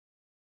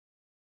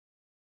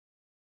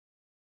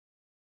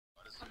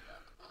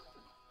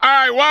All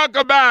right,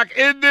 welcome back.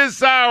 In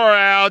this hour,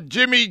 Al,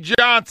 Jimmy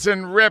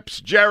Johnson rips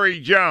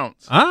Jerry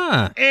Jones.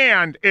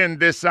 And in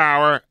this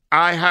hour,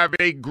 I have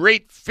a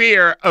great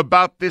fear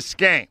about this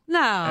game.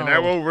 No. And I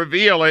will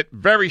reveal it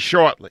very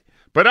shortly.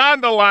 But on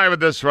the line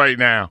with us right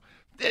now,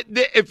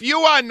 if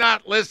you are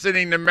not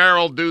listening to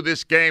Merrill do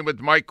this game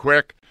with Mike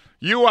Quick,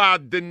 you are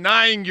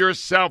denying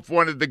yourself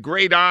one of the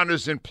great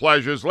honors and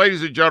pleasures.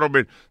 Ladies and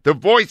gentlemen, the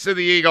voice of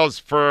the Eagles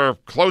for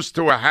close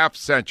to a half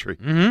century,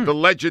 the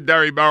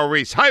legendary Merrill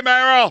Reese. Hi,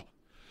 Merrill.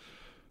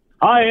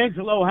 Hi,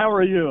 Angelo. How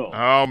are you?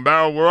 Oh,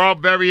 Merrill, we're all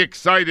very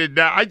excited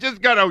now.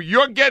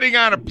 You're getting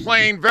on a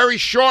plane very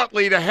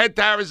shortly to head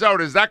to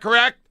Arizona. Is that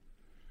correct?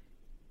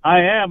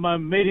 I am.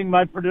 I'm meeting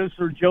my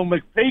producer, Joe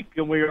McPeak,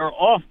 and we are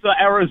off to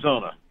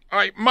Arizona. All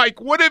right, Mike,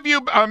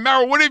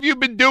 Merrill, what have you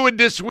been doing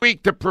this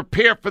week to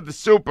prepare for the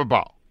Super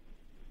Bowl?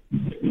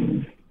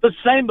 The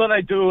same that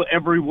I do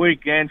every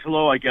week,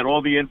 Angelo. I get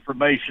all the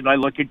information. I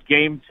look at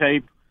game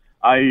tape.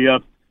 I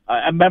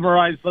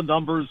memorize the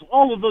numbers.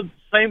 All of the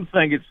same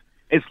thing.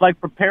 It's like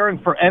preparing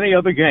for any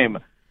other game.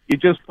 You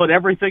just put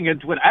everything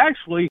into it.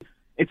 Actually,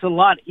 it's a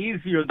lot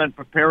easier than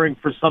preparing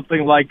for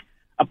something like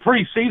a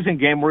preseason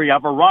game where you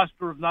have a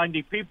roster of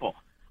 90 people.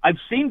 I've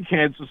seen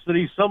Kansas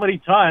City so many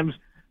times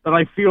that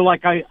I feel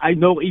like I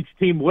know each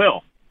team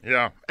well.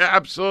 Yeah,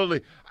 absolutely.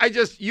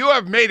 You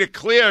have made it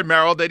clear,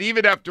 Merrill, that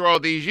even after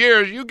all these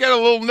years, you get a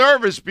little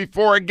nervous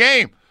before a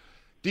game.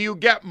 Do you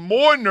get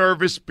more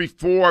nervous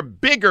before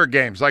bigger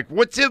games? Like,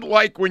 what's it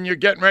like when you're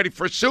getting ready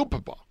for a Super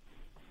Bowl?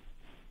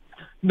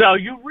 No,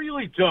 you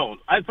really don't.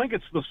 I think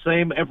it's the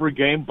same every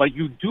game, but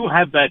you do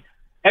have that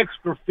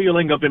extra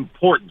feeling of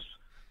importance,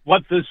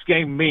 what this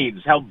game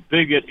means, how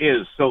big it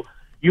is. So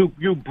you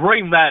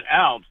bring that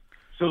out.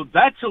 So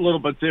that's a little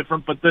bit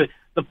different, but the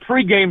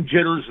pregame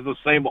jitters are the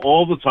same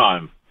all the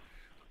time.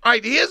 All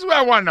right, here's what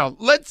I want to know.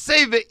 Let's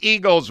say the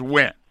Eagles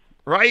win,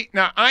 right?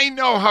 Now, I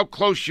know how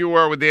close you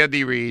were with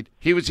Andy Reid.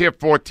 He was here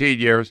 14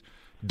 years.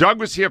 Doug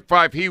was here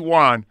 5. He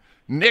won.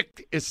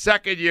 Nick is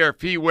second year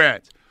if he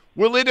wins.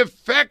 Will it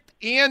affect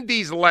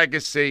Andy's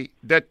legacy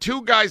that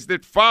two guys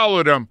that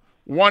followed him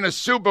won a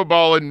Super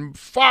Bowl in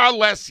far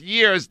less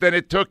years than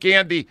it took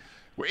Andy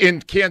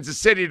in Kansas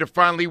City to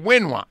finally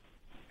win one?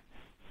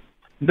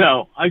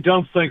 No, I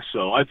don't think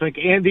so. I think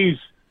Andy's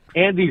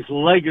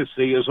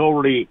legacy is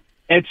already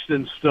etched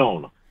in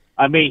stone.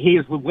 I mean, he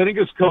is the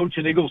winningest coach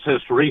in Eagles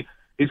history.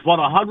 He's won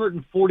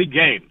 140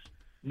 games.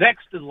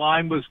 Next in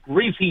line was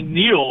Greasy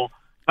Neal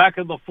back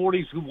in the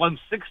 40s, who won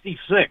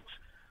 66.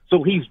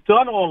 So he's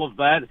done all of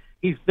that.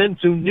 He's been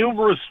to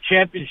numerous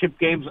championship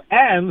games,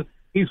 and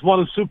he's won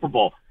a Super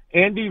Bowl.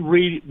 Andy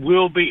Reid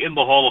will be in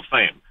the Hall of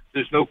Fame.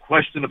 There's no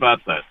question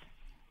about that.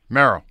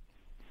 Merrill,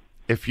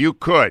 if you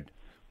could,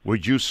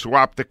 would you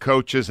swap the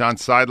coaches on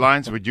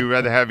sidelines? Would you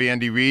rather have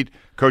Andy Reid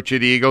coach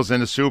of the Eagles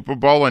in the Super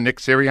Bowl or Nick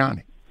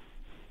Sirianni?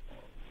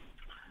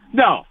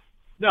 No.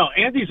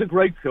 Andy's a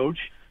great coach.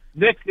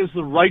 Nick is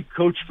the right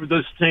coach for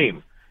this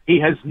team. He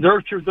has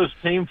nurtured this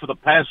team for the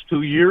past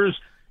 2 years.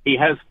 He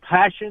has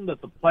passion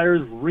that the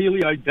players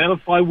really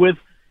identify with.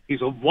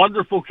 He's a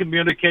wonderful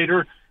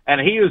communicator, and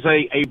he is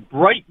a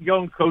bright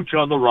young coach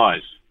on the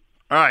rise.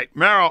 All right,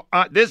 Merrill,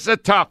 this is a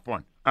tough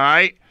one, all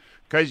right?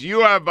 Because you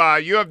have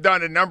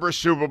done a number of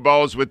Super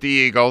Bowls with the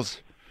Eagles.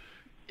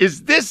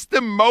 Is this the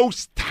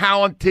most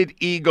talented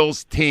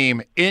Eagles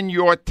team in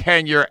your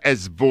tenure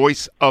as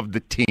voice of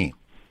the team?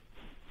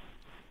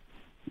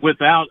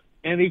 Without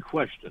any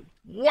question.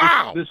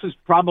 Wow. This is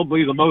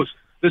probably the most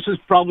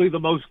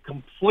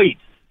complete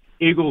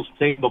Eagles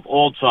team of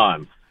all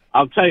time.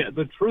 I'll tell you,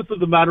 the truth of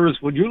the matter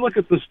is when you look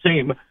at this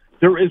team,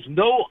 there is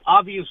no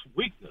obvious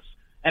weakness.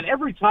 And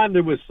every time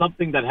there was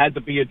something that had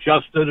to be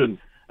adjusted and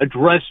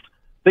addressed,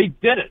 they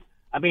did it.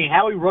 I mean,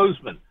 Howie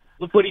Roseman,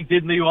 look what he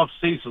did in the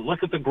offseason.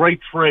 Look at the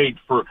great trade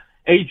for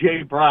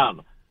A.J.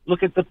 Brown.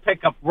 Look at the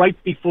pickup right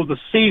before the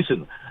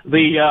season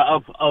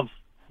of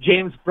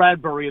James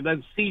Bradbury and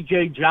then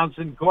C.J.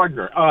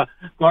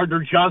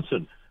 Gardner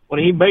Johnson. When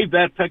he made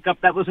that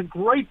pickup, that was a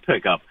great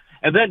pickup.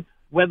 And then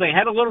when they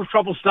had a little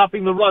trouble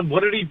stopping the run,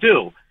 what did he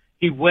do?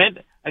 He went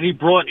and he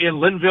brought in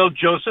Linville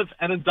Joseph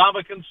and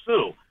Ndamukong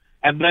Suh.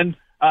 And then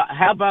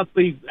how about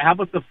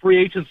the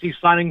free agency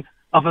signing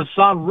of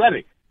Hassan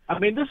Reddick? I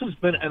mean, this has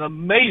been an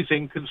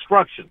amazing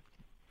construction.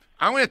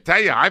 I'm going to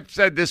tell you, I've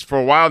said this for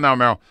a while now,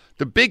 Mel.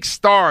 The big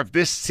star of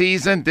this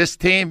season, this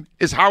team,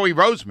 is Howie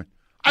Roseman.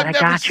 I've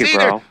never seen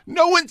it.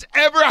 No one's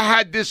ever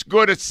had this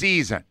good a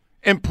season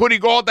and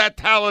putting all that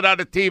talent on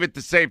a team at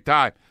the same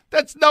time.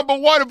 That's number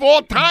one of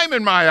all time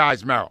in my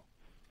eyes, Merrill.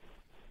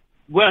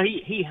 Well,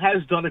 he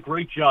has done a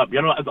great job.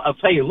 You know, I'll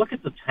tell you, look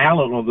at the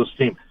talent on this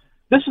team.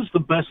 This is the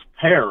best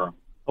pair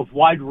of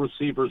wide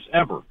receivers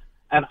ever.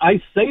 And I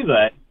say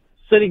that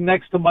sitting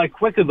next to Mike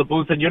Quick in the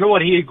booth, and you know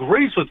what? He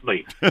agrees with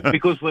me.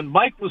 Because when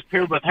Mike was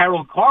paired with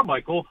Harold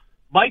Carmichael,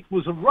 Mike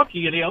was a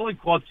rookie and he only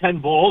caught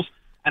 10 balls,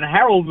 and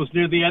Harold was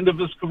near the end of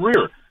his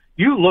career.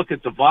 You look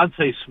at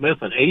Devontae Smith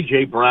and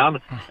A.J.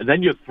 Brown, and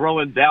then you throw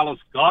in Dallas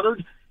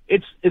Goedert.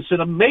 It's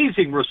an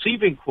amazing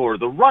receiving core.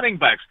 The running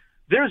backs,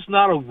 there's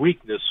not a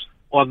weakness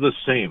on this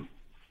team.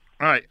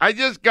 All right. I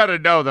just got to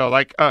know,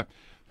 though,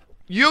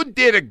 you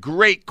did a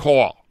great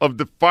call of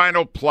the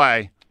final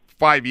play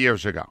 5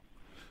 years ago.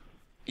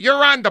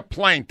 You're on the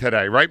plane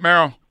today, right,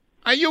 Merrill?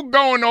 Are you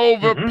going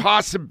over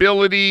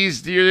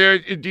possibilities? Do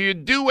you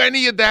do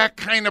any of that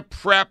kind of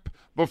prep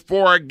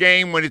before a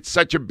game when it's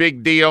such a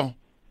big deal?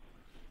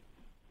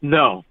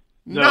 No.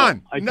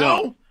 None. I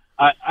don't.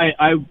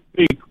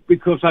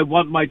 Because I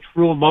want my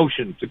true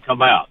emotion to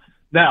come out.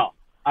 Now,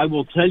 I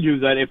will tell you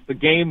that if the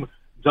game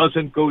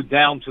doesn't go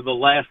down to the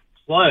last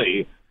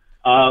play,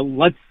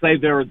 let's say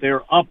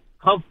they're up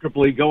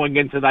comfortably going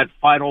into that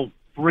final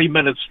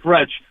 3-minute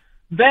stretch,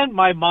 then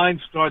my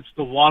mind starts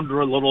to wander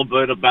a little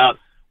bit about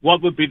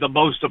what would be the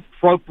most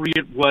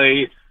appropriate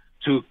way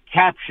to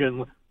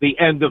caption the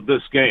end of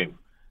this game.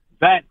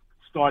 That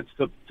starts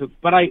to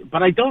but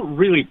I don't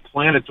really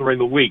plan it during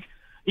the week.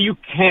 You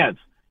can't.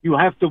 You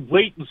have to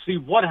wait and see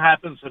what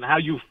happens and how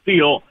you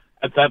feel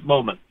at that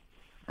moment.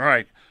 All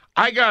right.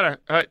 I gotta.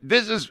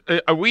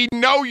 We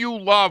know you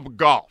love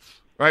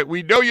golf, right?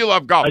 We know you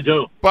love golf. I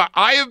do. But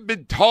I have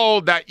been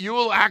told that you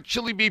will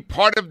actually be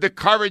part of the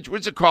coverage.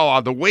 What's it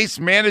called? The Waste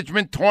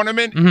Management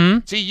Tournament. Mm-hmm.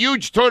 It's a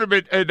huge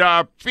tournament in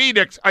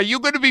Phoenix. Are you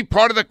going to be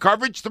part of the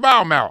coverage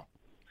tomorrow, Merrill?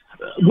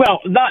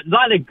 Well,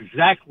 not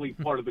exactly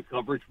part of the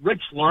coverage.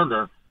 Rich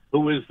Lerner,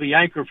 who is the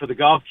anchor for the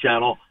Golf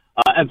Channel,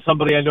 and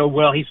somebody I know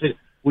well, he said,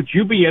 would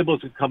you be able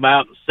to come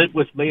out and sit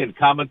with me and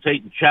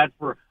commentate and chat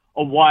for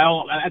a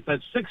while at that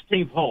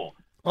 16th hole?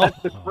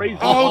 That's the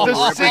craziest hole. Oh,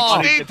 the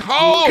 16th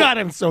hole! God,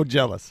 I'm so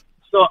jealous.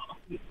 So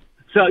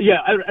yeah,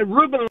 and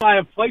Ruben and I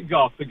have played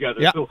golf together.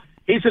 Yep. So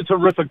he's a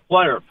terrific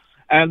player.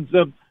 And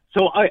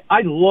so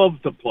I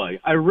love to play.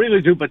 I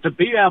really do. But to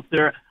be out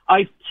there,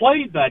 I've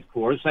played that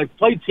course. I've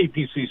played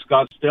TPC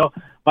Scottsdale,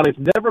 but I've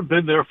never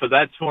been there for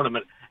that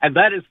tournament. And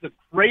that is the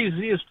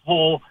craziest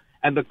hole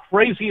and the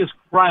craziest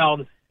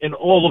crowd in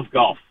all of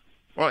golf.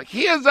 Well,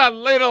 here's a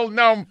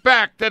little-known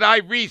fact that I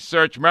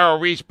researched, Merrill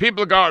Reese.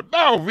 People are going,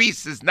 Merrill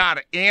Reese is not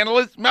an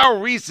analyst.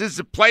 Merrill Reese is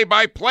a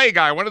play-by-play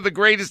guy, one of the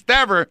greatest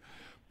ever.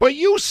 But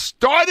you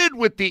started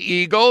with the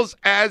Eagles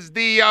as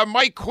the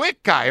Mike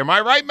Quick guy. Am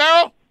I right,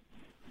 Merrill?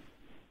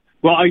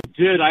 Well, I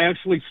did. I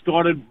actually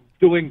started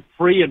doing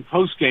pre- and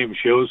post-game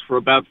shows for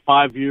about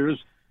 5 years,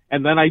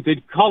 and then I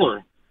did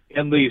color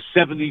in the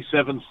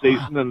 77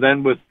 season, and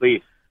then with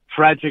the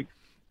tragic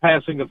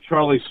passing of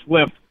Charlie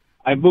Swift,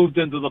 I moved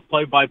into the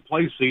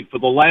play-by-play seat for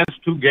the last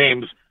 2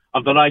 games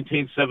of the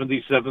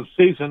 1977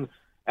 season,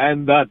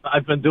 and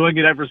I've been doing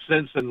it ever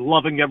since and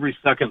loving every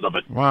second of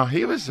it. Wow,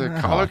 he was a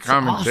color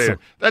commentator. Awesome.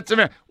 That's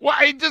amazing. Well,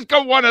 I just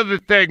got one other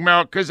thing,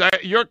 Merrill, because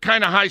you're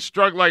kind of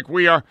high-strung like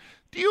we are.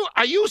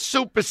 Are you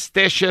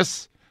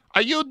superstitious?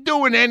 Are you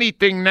doing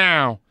anything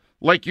now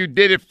like you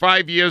did it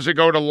 5 years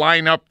ago to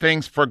line up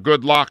things for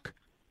good luck?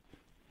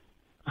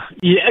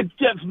 Yeah,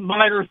 just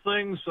minor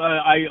things.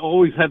 I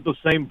always have the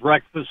same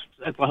breakfast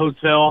at the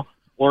hotel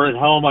or at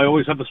home. I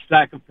always have a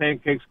stack of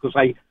pancakes because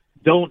I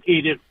don't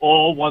eat it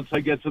all once I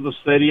get to the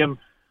stadium.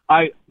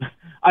 I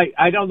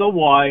don't know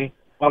why,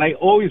 but I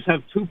always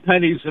have 2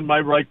 pennies in my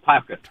right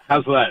pocket.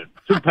 How's that?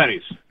 2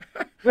 pennies.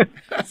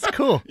 That's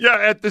cool. Yeah,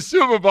 at the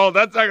Super Bowl,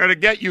 that's not going to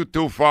get you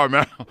too far,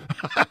 Merrill.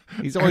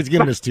 He's always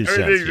giving us 2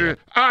 cents. Yeah.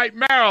 All right,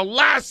 Merrill,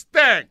 last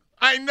thing.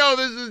 I know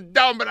this is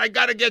dumb, but I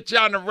got to get you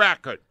on the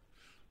record.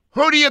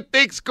 Who do you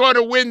think's going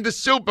to win the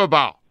Super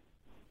Bowl?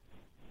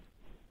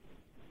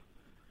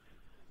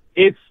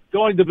 It's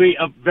going to be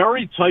a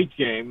very tight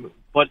game,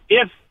 but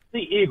if the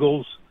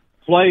Eagles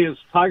play, as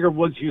Tiger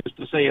Woods used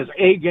to say, his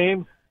A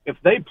game, if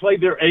they play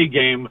their A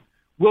game,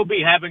 we'll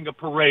be having a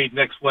parade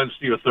next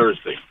Wednesday or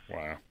Thursday.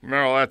 Wow.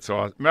 Merrill, that's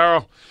awesome.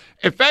 Merrill,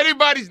 if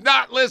anybody's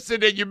not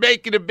listening, you're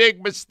making a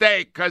big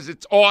mistake because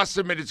it's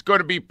awesome and it's going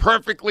to be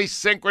perfectly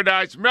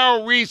synchronized.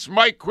 Merrill Reese,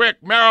 Mike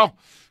Quick. Merrill,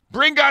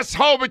 bring us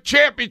home a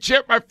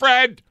championship, my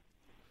friend.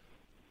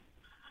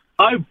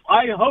 I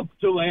hope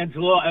to,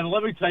 Angela, and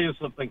let me tell you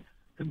something.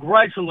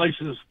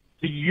 Congratulations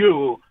to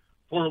you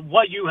for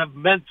what you have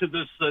meant to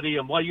this city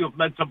and what you have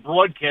meant to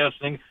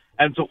broadcasting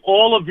and to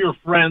all of your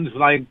friends,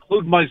 and I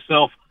include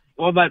myself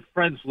on that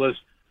friends list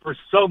for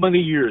so many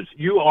years.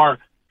 You are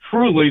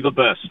truly the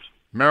best.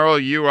 Merrill,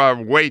 you are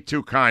way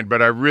too kind,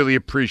 but I really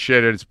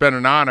appreciate it. It's been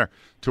an honor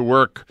to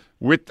work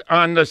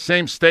on the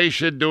same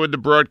station doing the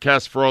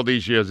broadcast for all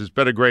these years. It's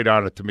been a great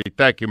honor to me.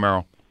 Thank you,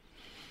 Merrill.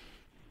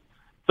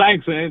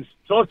 Thanks, Ange.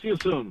 Talk to you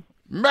soon.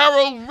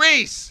 Merrill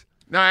Reese.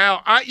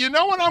 Now, you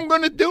know what I'm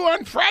going to do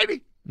on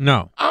Friday?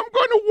 No. I'm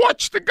going to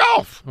watch the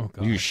golf. Oh,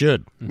 God. You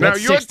should. Now,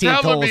 That you're 16th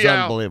telling hole is me,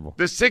 Al, unbelievable.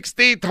 the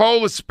 16th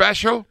hole is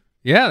special?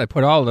 Yeah, they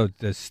put all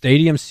the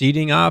stadium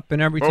seating up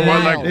and everything.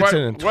 Well,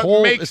 It's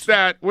what makes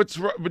that? What's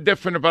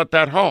different about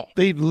that hole?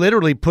 They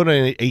literally put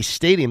in a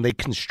stadium. They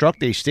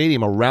construct a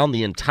stadium around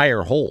the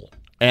entire hole.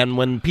 And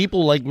when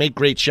people make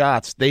great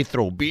shots, they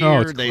throw beer.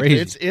 Oh, it's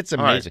crazy. It's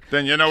All right, amazing.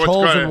 then you know what's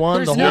Holes going in one,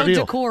 There's the no whole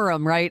deal.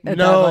 decorum, right? At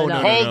No, that no,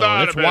 lineup. Hold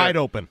on It's a minute. wide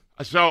open.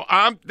 So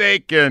I'm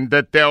thinking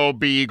that there will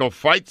be Eagle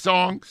fight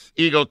songs,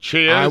 Eagle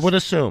cheers. I would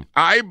assume.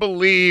 I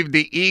believe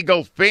the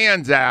Eagle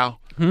fans,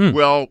 Al,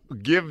 will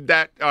give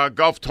that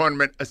golf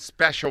tournament a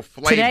special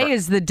flavor. Today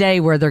is the day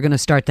where they're going to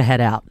start to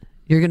head out.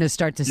 You're going to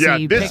start to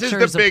see this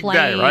pictures is the big of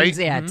planes. day, right?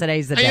 Yeah,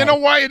 today's the And day. you know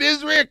why it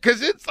is, Rick?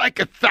 Because it's like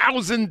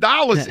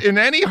 $1,000 in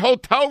any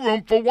hotel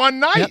room for one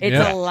night.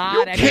 It's a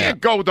lot. You can't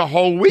go the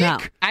whole week. No.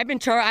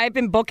 I've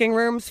been booking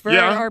rooms for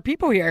Yeah. our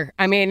people here.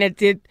 I mean,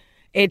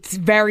 it's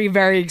very,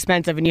 very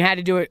expensive, and you had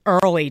to do it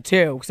early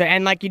too. So,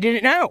 and like you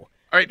didn't know.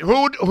 All right,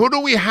 who do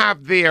we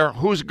have there?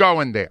 Who's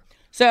going there?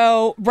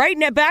 So right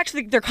now, but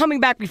actually, they're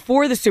coming back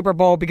before the Super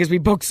Bowl because we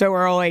booked so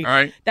early. All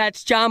right.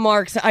 That's John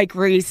Marks, Ike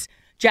Reese,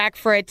 Jack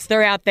Fritz.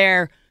 They're out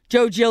there.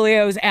 Joe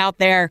Giglio's out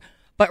there.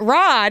 But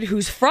Rod,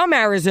 who's from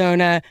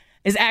Arizona,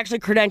 is actually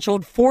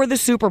credentialed for the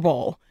Super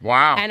Bowl.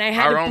 Wow, And I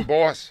had our to- own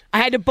boss. I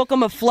had to book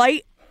him a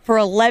flight for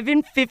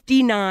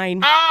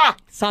 11:59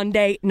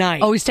 Sunday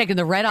night. Oh, he's taking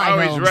the red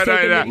eye He's home.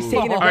 red-eyed. he's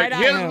taking the All right, red eye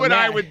here's home, what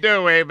I yeah. would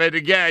do, Abe. And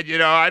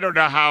again, I don't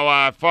know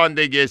how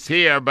funding is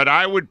here, but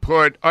I would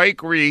put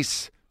Ike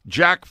Reese,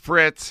 Jack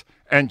Fritz,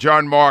 and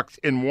John Marks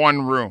in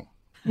one room.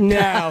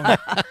 No.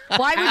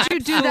 Why would you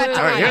do that to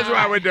All right, here's Ike? what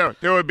I would do.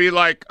 There would be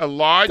like a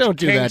large Don't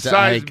do that to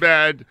king-size Ike.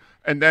 bed,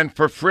 and then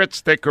for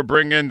Fritz, they could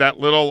bring in that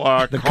little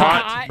cot.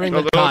 cot. Bring the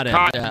the little cot in.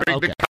 cot. Yeah, Bring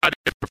okay. the cot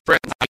in for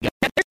Fritz. They're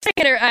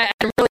staying at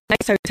a really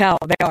nice hotel.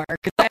 They are.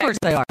 Of course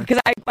they are. Because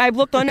I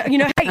looked on,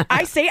 hey,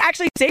 I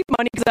actually saved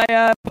money because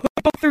I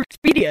booked through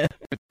Expedia.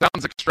 It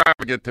sounds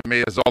extravagant to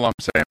me, is all I'm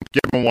saying.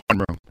 Give them one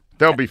room.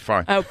 They'll be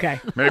fine. Okay.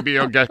 Maybe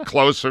you'll get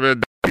closer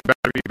and be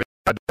better even.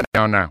 I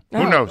don't know. Who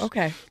Oh, knows?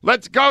 okay.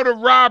 Let's go to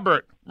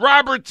Robert.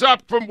 Robert's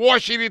up from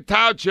Washington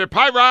Township.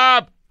 Hi,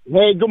 Rob.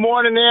 Hey, good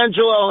morning,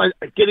 Angelo.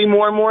 It's getting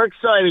more and more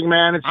exciting,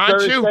 man. It's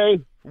Aren't Thursday.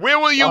 you? Where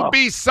will you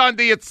be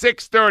Sunday at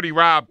 6:30,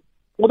 Rob?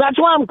 Well, that's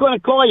why I'm going to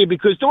call you,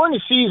 because during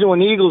the season when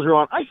the Eagles are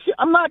on,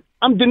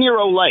 I'm De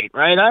Niro light,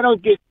 right? I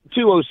don't get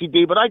too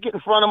OCD, but I get in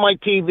front of my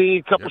TV,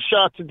 a couple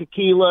shots of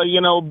tequila,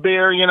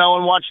 beer,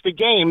 and watch the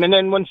game. And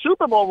then when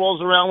Super Bowl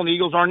rolls around, when the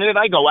Eagles aren't in it,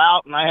 I go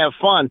out and I have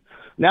fun.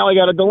 Now I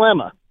got a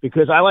dilemma,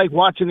 because I like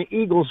watching the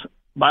Eagles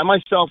by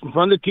myself in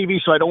front of the TV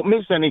so I don't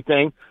miss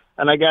anything.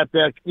 And I got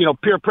that,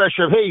 peer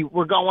pressure of, hey,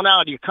 we're going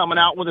out. You're coming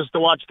out with us to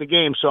watch the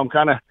game. So I'm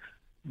kind of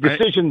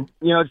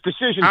it's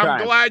decision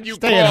time. I'm glad you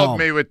Stay at called home.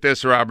 me with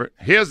this, Robert.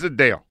 Here's the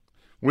deal.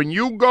 When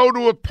you go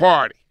to a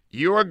party,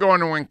 you are going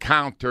to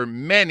encounter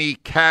many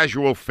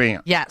casual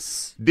fans.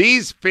 Yes.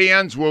 These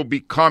fans will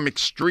become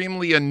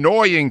extremely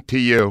annoying to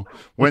you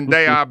when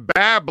they are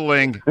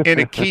babbling in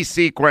a key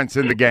sequence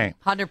in the game.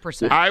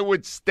 100%. I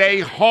would stay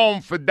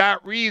home for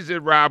that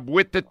reason, Rob,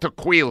 with the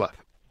tequila.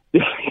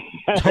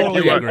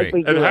 Totally I agree.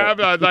 think And you're have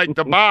like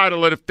the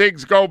bottle, and if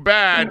things go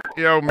bad,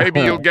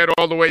 maybe you'll get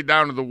all the way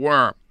down to the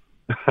worm.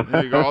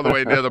 You go all the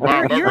way near the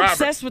bottom. But You're Robert,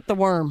 obsessed with the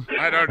worm.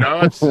 I don't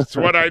know. It's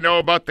what I know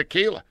about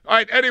tequila. All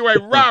right. Anyway,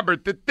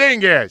 Robert, the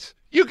thing is,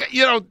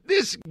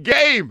 this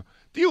game.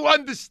 Do you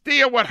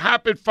understand what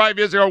happened 5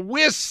 years ago?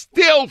 We're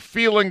still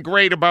feeling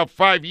great about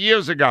 5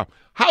 years ago.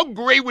 How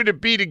great would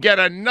it be to get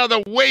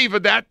another wave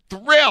of that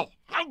thrill?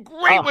 How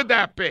great would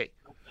that be?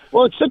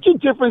 Well, it's such a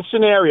different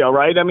scenario,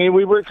 right? I mean,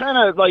 we were kind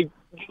of like,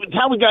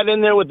 how we got in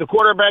there with the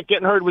quarterback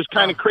getting hurt was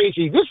kind of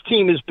crazy. This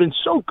team has been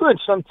so good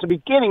since the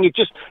beginning.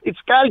 It's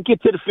got to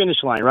get to the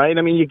finish line, right?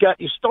 I mean, you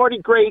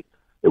started great.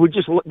 It would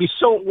just be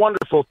so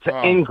wonderful to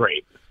end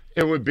great.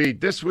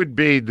 This would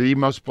be the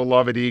most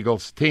beloved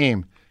Eagles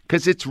team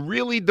because it's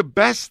really the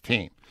best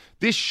team.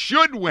 This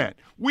should win.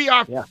 We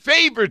are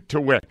favored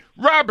to win.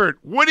 Robert,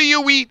 what do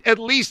you eat at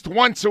least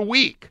once a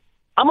week?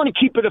 I'm going to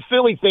keep it a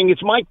Philly thing.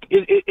 It's one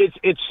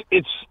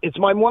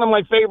of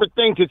my favorite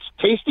things. It's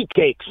tasty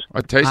cakes.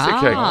 A tasty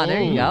cake.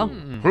 There you go.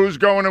 Who's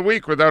going a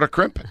week without a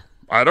crimpet?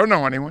 I don't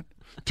know anyone.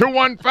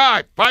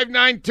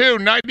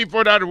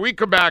 215-592-9400. We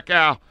come back,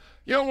 Al.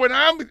 When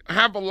I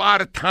have a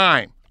lot of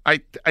time, I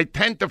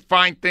tend to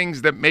find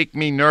things that make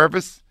me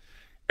nervous.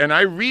 And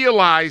I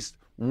realized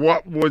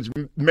what was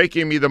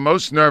making me the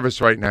most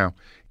nervous right now.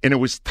 And it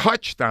was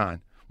touched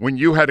on when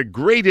you had a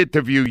great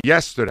interview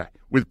yesterday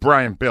with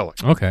Brian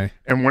Billick. Okay.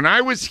 And when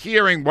I was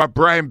hearing what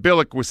Brian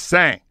Billick was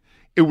saying,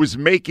 it was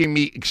making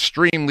me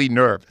extremely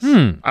nervous.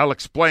 I'll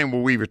explain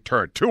when we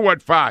return.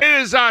 215.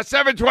 It is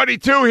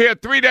 7:22 here,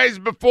 3 days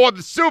before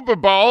the Super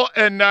Bowl.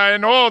 And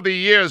in all the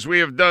years we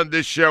have done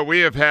this show, we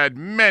have had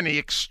many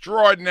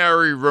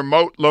extraordinary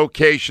remote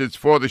locations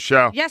for the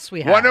show. Yes,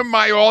 we have. One of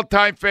my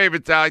all-time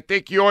favorites, Al, I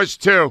think yours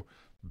too,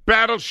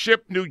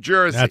 Battleship, New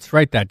Jersey. That's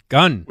right, that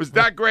gun. Was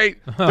that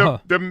great?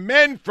 The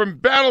men from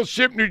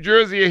Battleship, New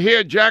Jersey are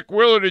here. Jack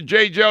Willard and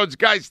Jay Jones.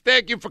 Guys,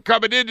 thank you for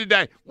coming in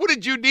today. What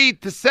did you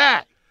need to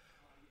say?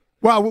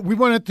 Well, we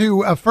wanted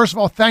to, first of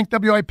all, thank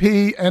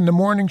WIP and the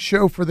morning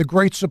show for the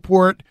great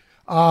support.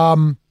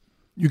 You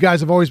guys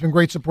have always been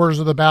great supporters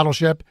of the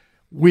Battleship.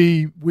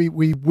 We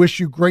wish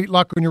you great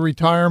luck on your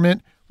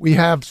retirement. We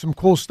have some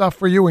cool stuff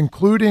for you,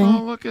 including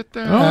Oh, look at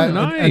that. Oh,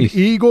 nice. an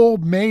eagle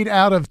made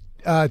out of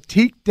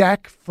teak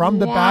deck from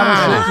the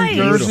Battleship,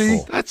 New Jersey.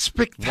 Beautiful. That's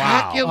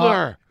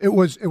spectacular. It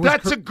was.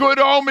 That's a good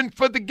omen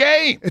for the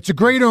game. It's a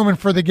great omen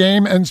for the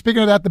game. And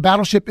speaking of that, the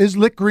Battleship is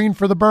lit green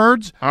for the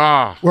birds.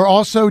 Ah. We're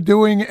also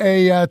doing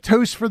a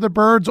toast for the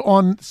birds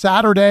on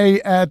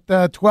Saturday at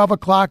 12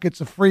 o'clock.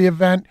 It's a free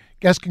event.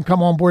 Guests can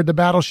come on board the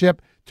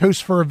Battleship.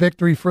 Toast for a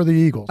victory for the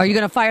Eagles. Are you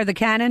going to fire the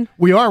cannon?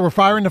 We are. We're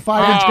firing the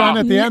 5-inch gun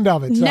at the end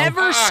of it. So.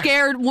 Never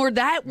scared more.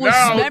 That was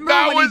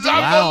that was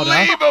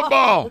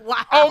unbelievable.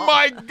 Wow. Oh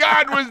my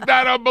God, was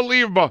that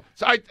unbelievable?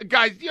 So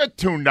guys, you're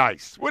too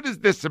nice. What is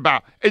this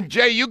about? And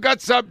Jay, you got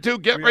something too?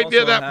 Get right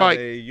near that mic.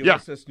 A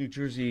USS New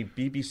Jersey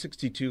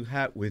BB-62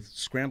 hat with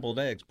scrambled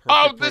eggs.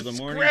 Oh, Perfect the for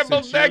the morning,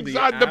 scrambled since you're eggs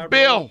on the Admiral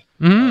bill.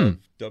 of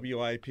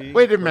WIP.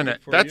 Wait a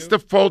minute. That's the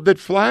folded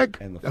flag?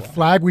 And The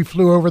flag we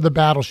flew over the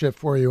Battleship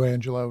for you,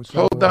 Angelo.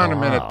 So, Hold on a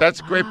minute.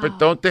 That's great, but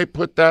don't they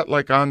put that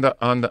like on the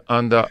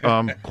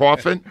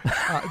coffin? you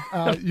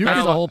That's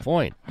can, the whole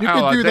point. you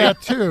can do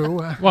that too.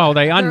 Well,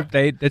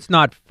 it's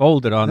not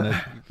folded on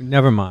the.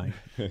 Never mind.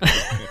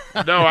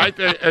 No, I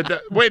think.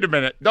 Wait a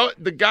minute.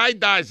 The guy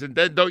dies, and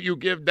then don't you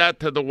give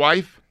that to the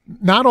wife?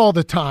 Not all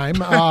the time.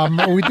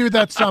 We do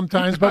that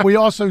sometimes, but we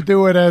also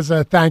do it as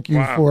a thank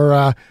you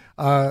for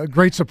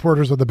great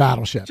supporters of the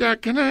Battleship.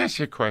 Jack, can I ask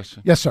you a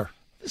question? Yes, sir.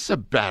 This is a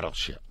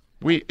battleship.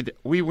 We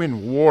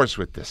win wars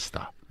with this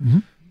stuff.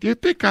 Do you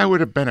think I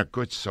would have been a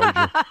good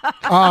soldier?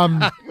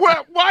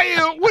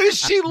 What is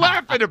she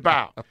laughing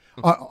about?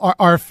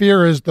 Our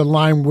fear is the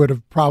line would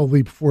have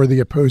probably for the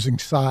opposing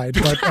side,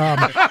 but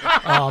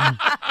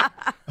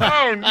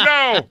Oh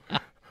no!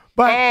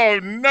 but Oh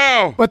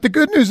no! but the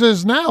good news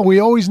is now we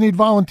always need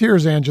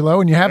volunteers, Angelo,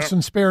 and you have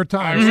some spare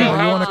time, so you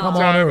want to come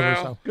on over.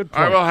 Al. So good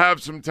I point. will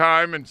have some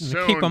time, and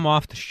soon. Keep them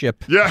off the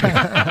ship.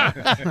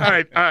 Yeah. All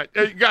right.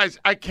 Hey, guys,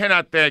 I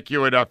cannot thank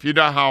you enough. You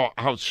know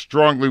how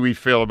strongly we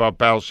feel about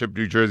Battleship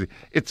New Jersey.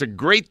 It's a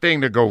great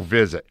thing to go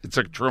visit. It's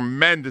a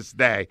tremendous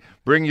day.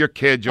 Bring your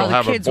kids. You'll the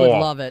have kids a ball. would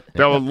love it.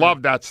 They will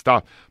love that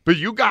stuff. But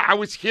I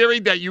was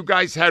hearing that you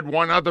guys had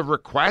one other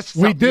request.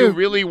 We Something do. You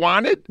really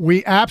wanted?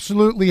 We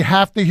absolutely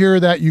have to hear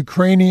that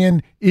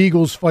Ukrainian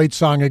Eagles fight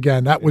song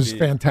again. That was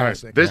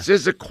fantastic. This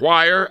is a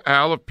choir,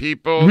 Al, of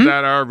people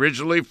that are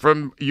originally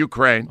from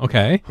Ukraine.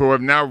 Okay. Who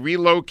have now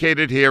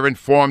relocated here and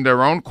formed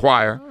their own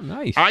choir. Oh,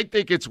 nice. I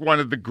think it's one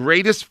of the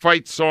greatest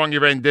fight song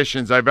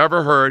renditions I've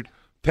ever heard.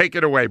 Take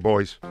it away,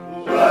 boys.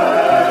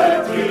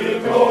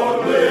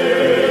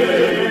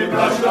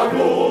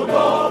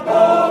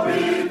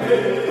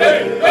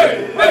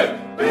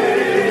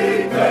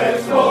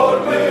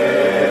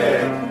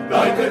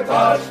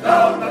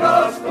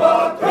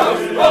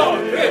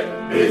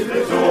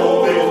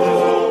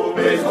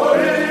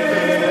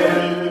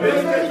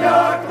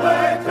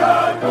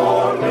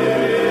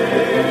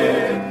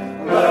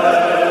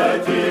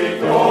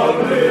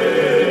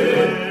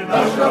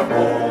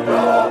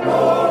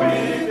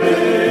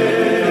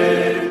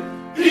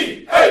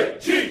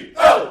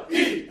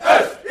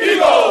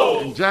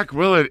 Jack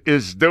Willett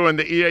is doing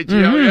the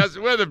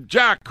EHLES with him.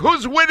 Jack,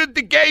 who's winning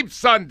the game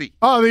Sunday?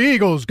 Oh, the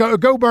Eagles.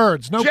 Go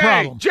Birds. No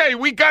problem. Jay,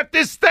 we got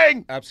this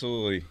thing.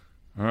 Absolutely.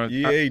 All right.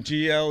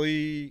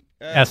 EAGLES.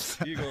 Yes.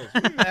 Eagles.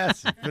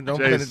 Yes. Don't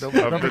Jay's,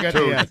 forget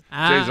the S.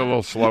 Jay's a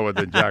little slower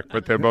than Jack,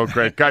 but they're both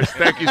great. Guys,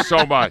 thank you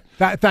so much.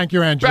 Thank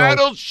you, Angelo.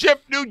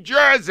 Battleship New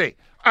Jersey.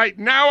 All right,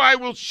 now I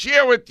will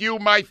share with you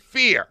my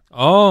fear.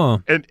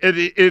 Oh. And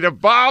it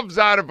evolves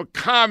out of a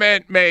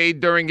comment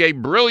made during a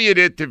brilliant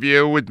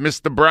interview with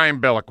Mr.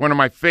 Brian Billick, one of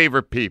my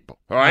favorite people.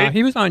 All right?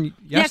 He was on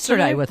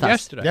Yesterday with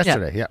us.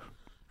 Yesterday. Yeah.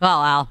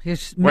 Well, Al,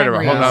 his Wait a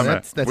memory minute, hold on is- a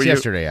minute. That's Were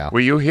yesterday, Al.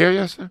 Were you here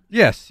yesterday?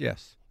 Yes.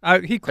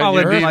 He called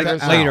you in heard like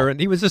that? later, and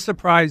he was a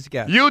surprise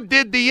guest. You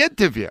did the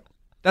interview.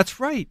 That's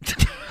right.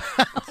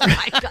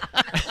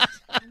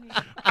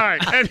 All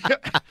right.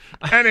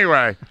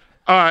 Anyway,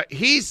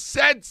 he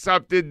said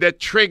something that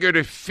triggered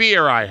a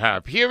fear I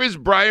have. Here is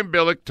Brian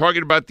Billick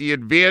talking about the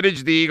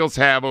advantage the Eagles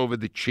have over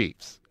the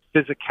Chiefs.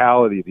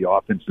 Physicality of the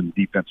offense and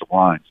defensive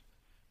lines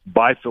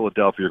by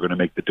Philadelphia are going to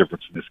make the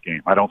difference in this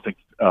game. I don't think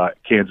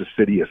Kansas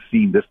City has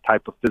seen this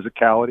type of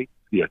physicality,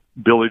 the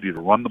ability to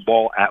run the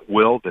ball at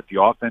will that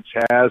the offense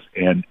has,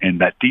 and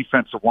that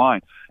defensive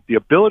line. The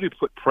ability to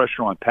put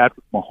pressure on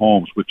Patrick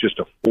Mahomes with just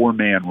a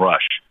four-man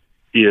rush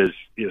is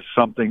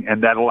something,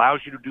 and that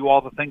allows you to do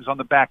all the things on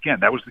the back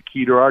end. That was the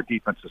key to our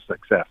defensive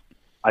success.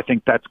 I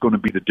think that's going to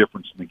be the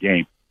difference in the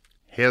game.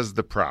 Here's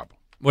the problem.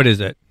 What is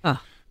it?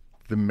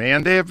 The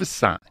man they have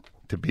assigned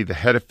to be the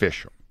head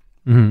official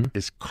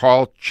is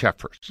Carl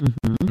Cheffers.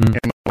 In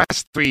the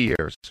last 3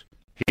 years,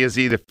 he has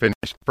either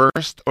finished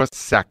first or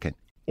second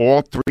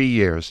all 3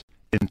 years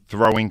in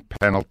throwing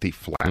penalty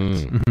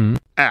flags.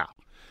 Al,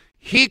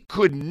 he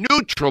could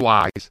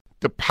neutralize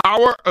the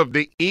power of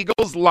the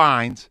Eagles'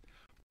 lines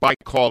by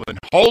calling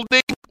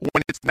holding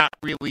when it's not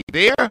really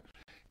there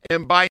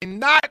and by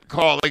not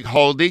calling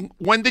holding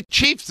when the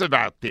Chiefs are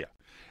out there.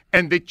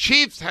 And the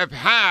Chiefs have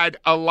had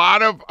a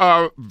lot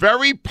of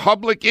very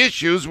public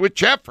issues with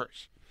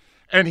Cheffers.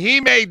 and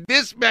he made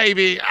this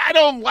baby. I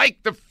don't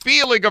like the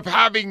feeling of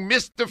having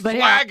Mr.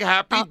 Flag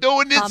Happy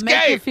doing this I'll game.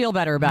 make you feel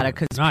better about it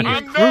because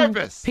I'm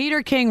nervous.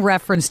 Peter King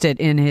referenced it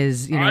in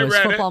his, his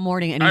football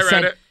morning, and he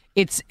said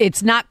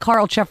it's not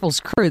Carl Scheffel's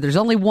crew. There's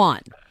only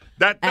one.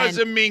 That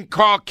doesn't mean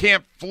Carl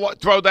can't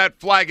throw that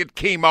flag at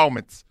key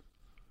moments.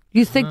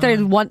 You think they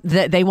want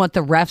the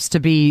refs to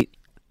be?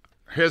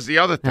 Here's the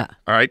other thing.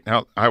 All right,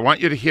 now I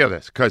want you to hear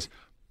this because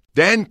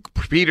then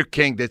Peter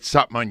King did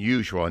something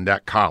unusual in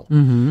that column.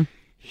 Mm-hmm.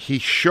 He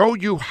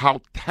showed you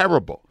how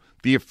terrible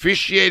the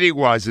officiating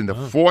was in the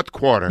fourth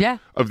quarter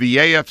of the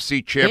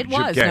AFC Championship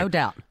game. It was, no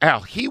doubt.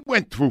 Al, he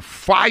went through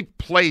 5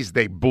 plays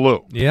they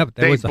blew. Yep,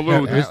 they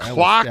blew this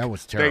clock. That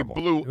was terrible.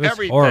 They blew It was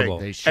everything. horrible.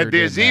 They sure and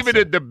there's did mess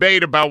even a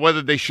debate about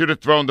whether they should have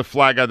thrown the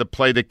flag on the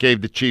play that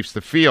gave the Chiefs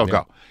the field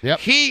goal.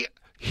 Yep.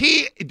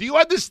 Do you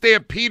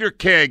understand Peter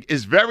King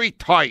is very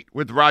tight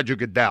with Roger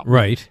Goodell?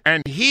 Right.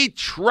 And he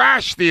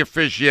trashed the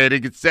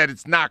officiating and said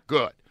it's not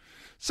good.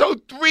 So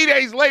 3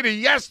 days later,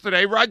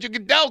 yesterday, Roger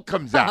Goodell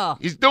comes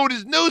out. He's doing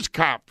his news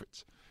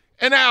conference.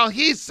 And now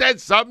he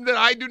said something that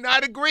I do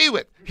not agree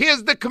with.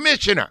 Here's the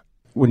commissioner.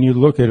 When you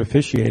look at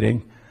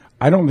officiating,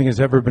 I don't think it's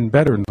ever been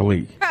better in the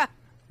league.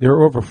 There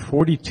are over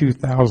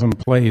 42,000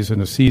 plays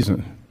in a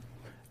season.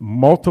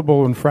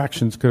 Multiple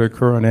infractions could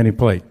occur on any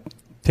play.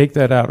 Take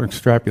that out and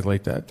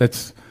extrapolate that.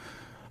 That's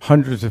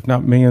hundreds, if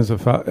not millions,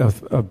 of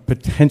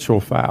potential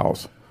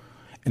fouls.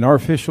 And our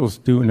officials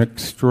do an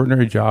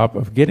extraordinary job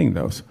of getting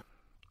those.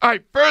 All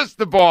right,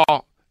 first of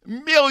all,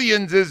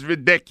 millions is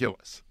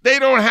ridiculous. They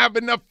don't have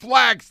enough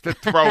flags to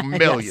throw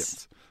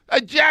millions.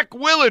 Jack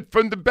Willard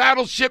from the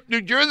Battleship,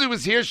 New Jersey,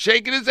 was here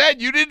shaking his head.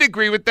 You didn't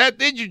agree with that,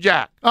 did you,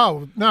 Jack?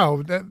 Oh,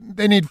 no.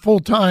 They need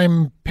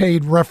full-time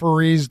paid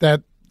referees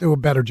that do a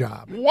better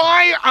job.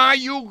 Why are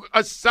you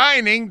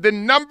assigning the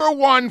number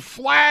 1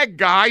 flag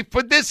guy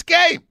for this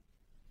game?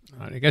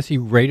 I guess he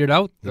rated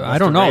out. I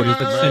don't know. Just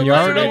the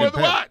seniority.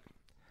 What?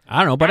 I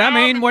don't know. But I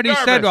mean, what he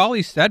said, all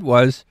he said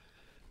was,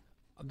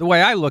 the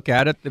way I look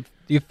at it,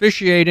 the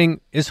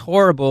officiating is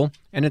horrible,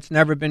 and it's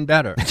never been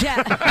better. That's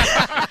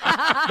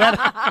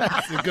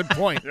a good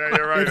point. Yeah,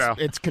 you're right, Al.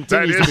 It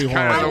continues to be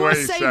horrible. I will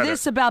say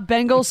this about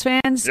Bengals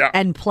fans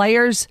and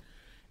players.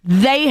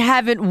 They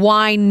haven't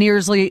whined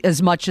nearly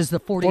as much as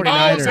the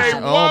 49ers.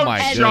 Oh, my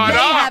and goodness. they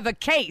have a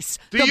case.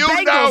 Do the you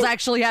Bengals know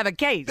actually have a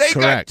case. They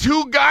got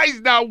 2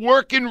 guys now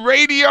working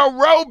Radio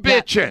Row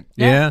bitching.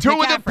 Yeah. 2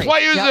 of the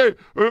players,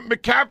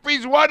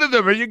 McCaffrey's one of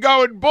them. And you're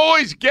going,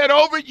 boys, get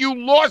over it. You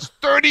lost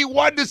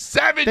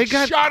 31-7. They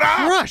got Shut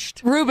up.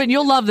 crushed. Ruben,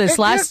 you'll love this.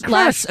 Last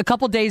a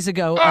couple days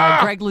ago,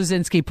 Greg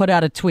Luzinski put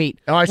out a tweet.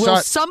 Oh, I saw Will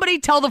it. somebody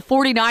tell the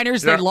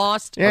 49ers they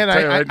lost? Yeah, and I'll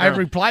tell you right I now.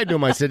 replied to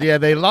him. I said, yeah,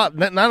 they lost.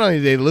 Not only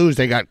did they lose,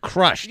 they got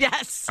crushed.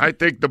 Yes. I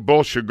think the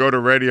Bulls should go to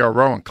Radio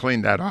Row and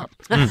clean that up.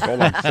 That's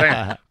all I'm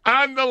saying.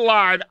 On the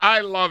line,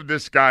 I love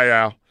this guy,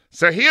 Al.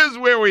 So here's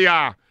where we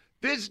are.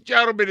 This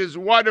gentleman is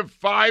one of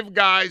 5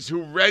 guys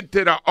who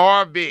rented an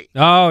RV.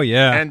 Oh,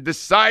 yeah. And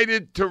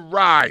decided to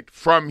ride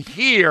from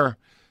here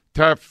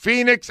to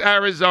Phoenix,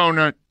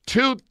 Arizona,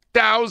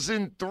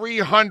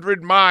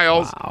 2,300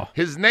 miles. Wow.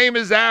 His name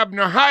is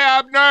Abner. Hi,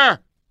 Abner.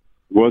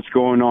 What's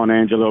going on,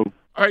 Angelo?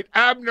 All right,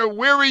 Abner,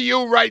 where are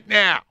you right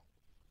now?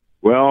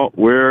 Well,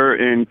 we're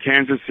in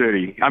Kansas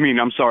City.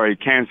 I'm sorry,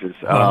 Kansas.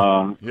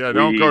 Yeah,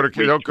 don't go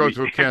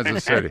through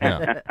Kansas City.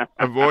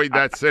 Avoid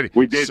that city.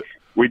 We did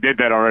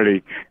that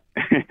already.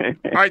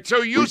 All right,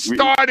 so you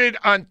started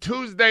on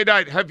Tuesday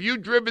night. Have you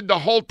driven the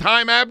whole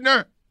time,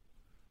 Abner?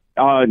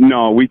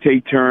 No, we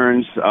take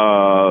turns.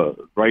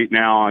 Right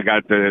now, I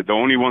got the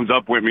only ones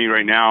up with me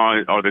right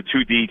now are the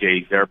 2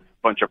 DJs. They're a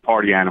bunch of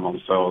party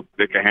animals, so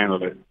they can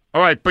handle it. All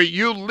right, but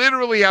you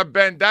literally have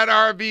been, that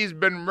RV's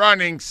been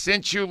running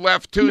since you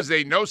left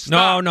Tuesday. No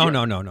stop. No.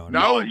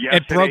 No?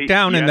 It broke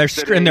down in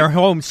their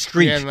home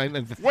street. Yeah, like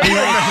Wait a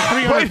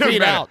 300 feet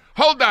minute. out.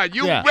 Hold on.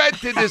 You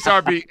rented this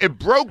RV. It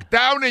broke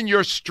down in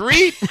your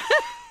street?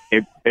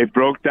 It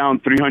broke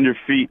down 300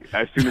 feet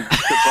as soon as it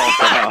took off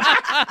the house.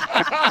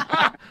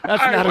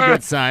 That's not a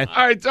good sign.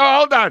 All right, so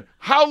hold on.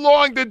 How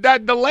long did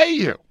that delay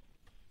you?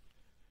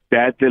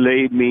 That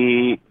delayed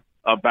me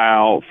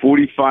about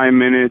 45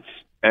 minutes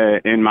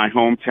in my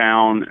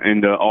hometown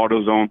in the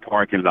AutoZone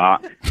parking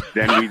lot.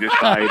 Then we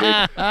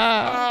decided.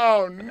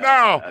 Oh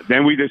no!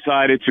 Then we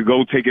decided to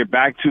go take it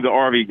back to the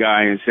RV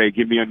guy and say,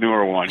 "Give me a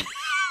newer one."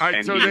 All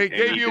right, so they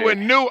gave you a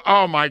new.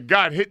 Oh my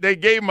God! They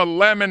gave him a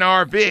lemon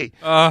RV.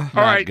 All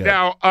right, good.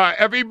 now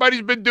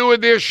everybody's been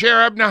doing their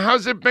share. Now,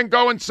 how's it been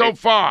going so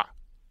far?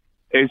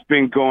 It's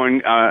been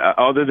going.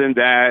 Other than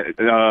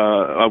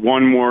that,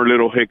 one more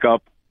little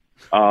hiccup.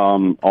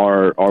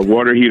 Our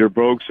water heater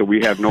broke, so we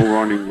have no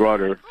running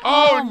water.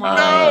 Oh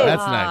no!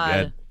 That's not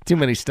good. Too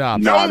many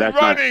stops. No that's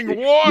running not,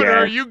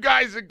 water. yeah. You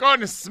guys are going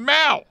to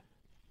smell.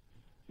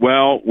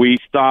 Well, we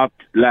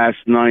stopped last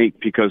night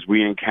because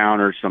we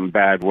encountered some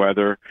bad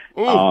weather.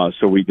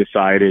 So we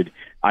decided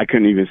I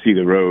couldn't even see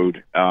the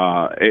road.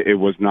 It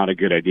was not a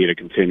good idea to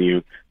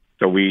continue.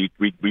 So we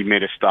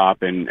made a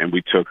stop and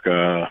we took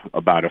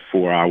about a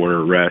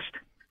 4-hour rest.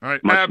 All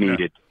right, Much Abner.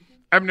 needed.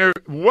 Abner,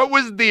 what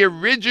was the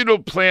original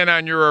plan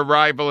on your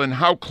arrival, and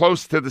how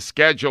close to the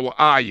schedule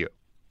are you?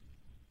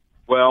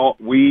 Well,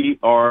 we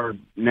are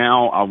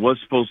now. I was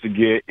supposed to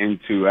get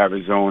into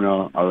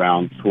Arizona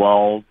around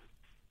 12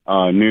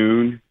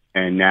 noon,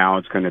 and now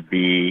it's going to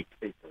be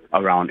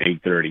around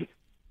 8:30.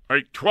 All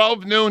right,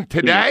 12 noon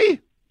today?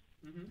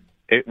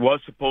 It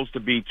was supposed to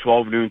be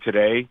 12 noon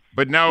today,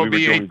 but now it'll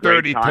be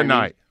 8:30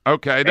 tonight.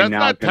 Okay, that's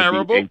not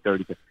terrible.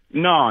 8:30.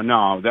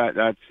 No,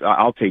 that's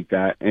I'll take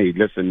that. Hey,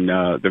 listen,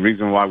 the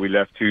reason why we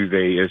left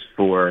Tuesday is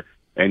for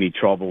any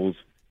troubles,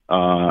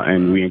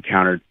 and we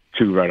encountered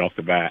 2 right off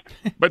the bat.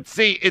 But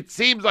see, it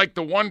seems like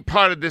the one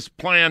part of this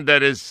plan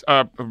that is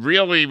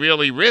really,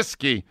 really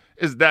risky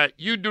is that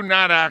you do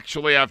not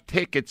actually have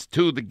tickets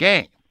to the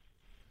game.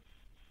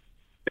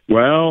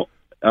 Well,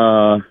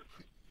 I've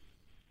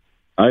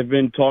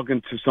been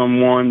talking to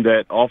someone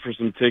that offers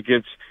some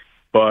tickets,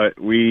 but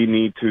we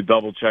need to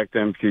double check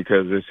them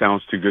because it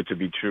sounds too good to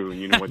be true.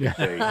 And you know what they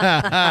say.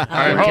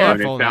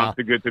 It sounds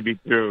too good to be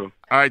true.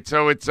 All right,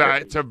 so it's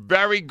a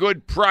very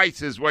good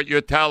price is what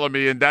you're telling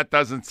me, and that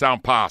doesn't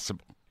sound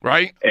possible,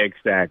 right?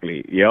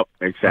 Exactly. Yep,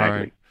 exactly. All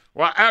right.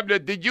 Well, Abner,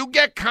 did you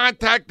get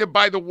contacted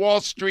by the Wall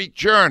Street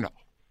Journal?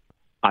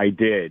 I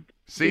did.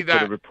 See they that?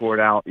 put a report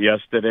out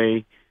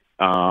yesterday.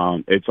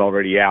 It's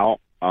already out.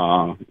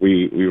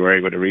 We were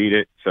able to read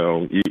it,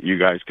 so you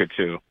guys could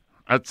too.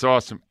 That's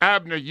awesome.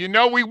 Abner, you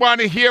know we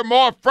want to hear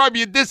more from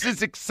you. This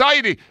is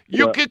exciting.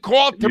 You can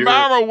call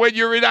tomorrow when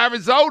you're in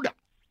Arizona.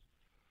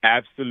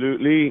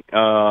 Absolutely.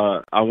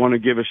 I want to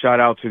give a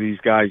shout-out to these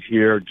guys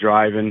here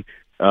driving.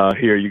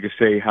 Here, you can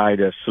say hi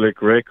to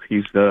Slick Rick.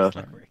 He's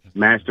the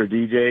master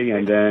DJ,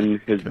 and then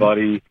his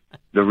buddy,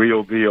 The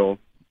Real Deal.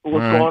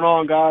 What's going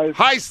on, guys?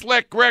 Hi,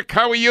 Slick Rick.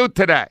 How are you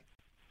today?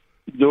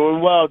 Doing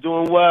well.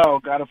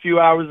 Got a few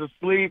hours of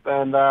sleep,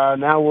 and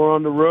now we're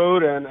on the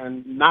road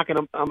and knocking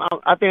them.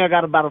 I think I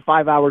got about a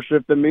 5-hour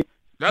shift in me.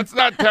 That's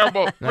not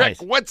terrible.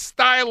 Nice. Rick, what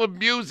style of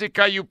music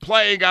are you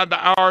playing on the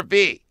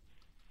RV?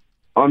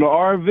 On the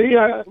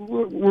RV,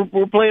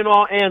 we're playing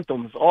all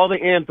the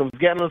anthems,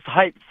 getting us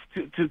hyped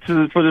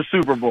for the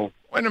Super Bowl.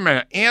 Wait a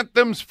minute.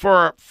 Anthems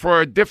for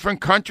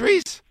different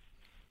countries?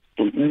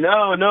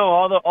 No,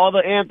 all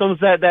the anthems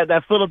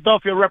that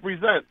Philadelphia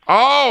represents. Oh,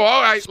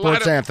 all right.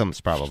 Sports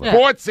anthems, probably.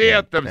 Sports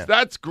anthems. Yeah.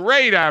 That's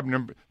great,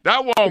 Abner.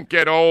 That won't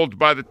get old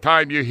by the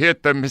time you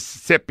hit the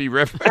Mississippi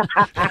River.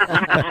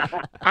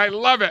 I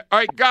love it. All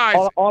right, guys.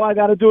 All I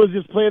got to do is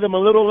just play them a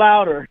little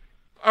louder.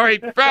 All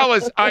right,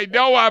 fellas, I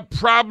know I'm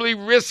probably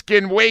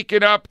risking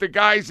waking up the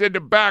guys in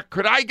the back.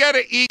 Could I get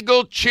an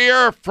Eagle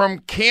cheer from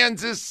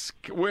Kansas,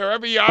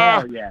 wherever you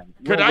are? Oh, yeah.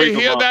 Could I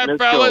hear that,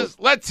 fellas?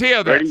 Let's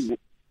hear this. Ready?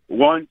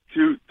 1,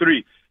 2,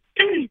 3.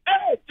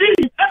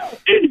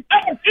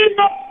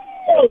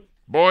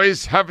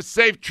 Boys, have a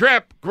safe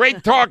trip.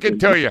 Great talking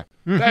to you.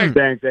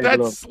 Thanks.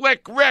 That's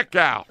Slick Rick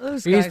out.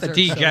 Those He's guys the are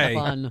DJ. So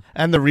fun.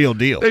 And the Real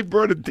Deal. They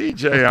brought a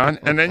DJ on,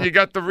 and then you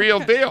got the Real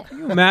Deal. Can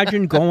you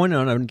imagine going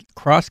on a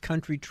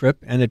cross-country trip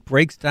and it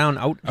breaks down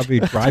out of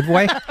your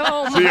driveway?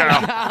 Oh, my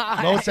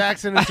God. Most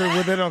accidents are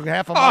within a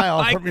half a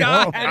mile from your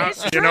home.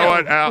 You know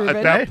what, Al?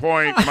 At that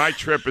point, my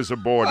trip is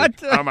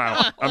aborted. I'm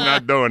out. I'm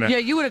not doing it. Yeah,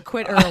 you would have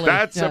quit early.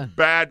 That's a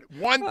bad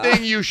one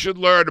thing you should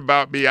learn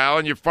about me, Al,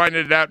 and you're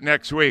finding it out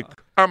next week.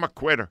 I'm a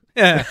quitter.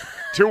 Yeah.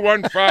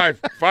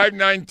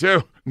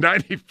 215-592-94.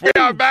 We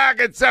are back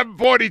at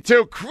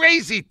 7:42.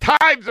 Crazy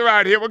times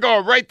around here. We're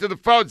going right to the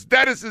phones.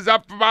 Dennis is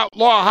up from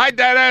Outlaw. Hi,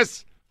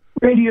 Dennis.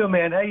 Radio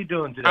man, how you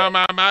doing today?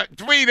 I'm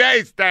 3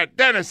 days.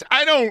 Dennis,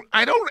 I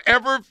don't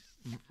ever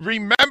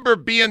remember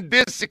being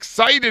this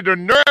excited or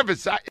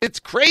nervous. It's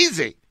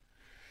crazy.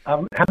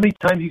 How many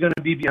times are you going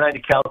to be behind the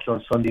couch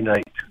on Sunday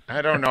night?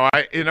 I don't know.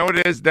 You know what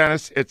it is,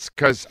 Dennis? It's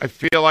because I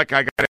feel like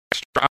I got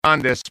extra on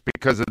this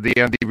because of the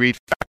Andy Reid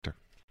factor.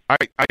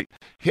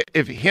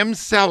 If him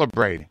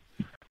celebrating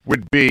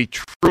would be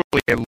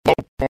truly a low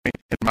point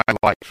in my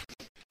life,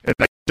 and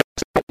I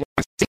just don't want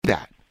to see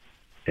that.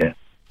 Yeah.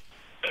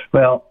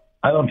 Well,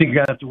 I don't think you're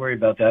going to have to worry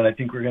about that. I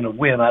think we're going to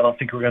win. I don't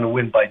think we're going to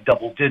win by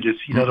double digits.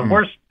 You know, the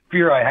worst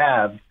fear I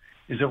have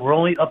is that we're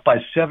only up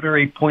by 7 or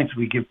 8 points.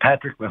 We give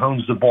Patrick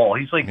Mahomes the ball.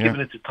 He's like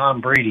giving it to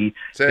Tom Brady.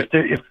 He's going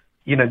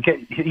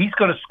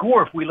to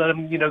score if we let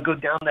him, go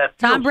down that field.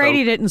 Tom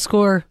Brady didn't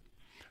score.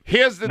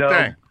 Here's the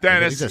thing,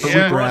 Dennis. He's a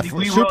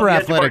super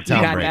athletic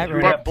Tom Brady.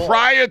 But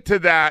prior to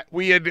that,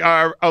 we had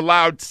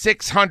allowed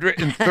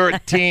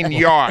 613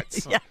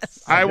 yards.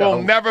 Yes. I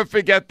will never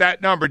forget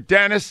that number.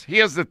 Dennis,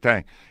 here's the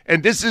thing,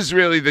 and this is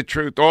really the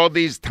truth. All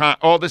this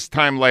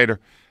time later,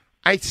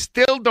 I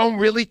still don't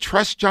really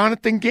trust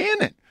Jonathan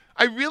Gannon.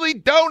 I really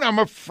don't. I'm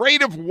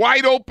afraid of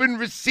wide open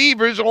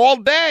receivers all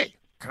day.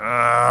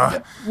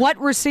 What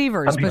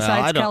receivers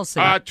besides Kelsey?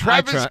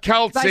 Travis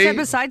Kelce. I said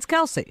besides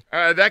Kelsey.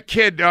 That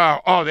kid,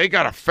 they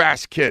got a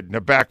fast kid in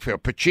the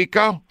backfield.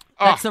 Pacheco?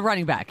 That's the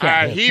running back.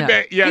 Yeah,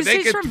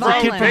 they can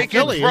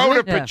throw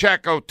to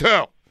Pacheco,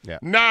 too. Yeah.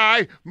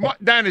 Nah,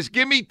 Dennis,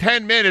 give me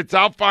 10 minutes.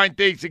 I'll find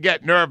things to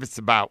get nervous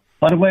about.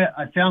 By the way,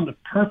 I found the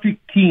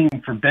perfect team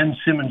for Ben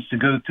Simmons to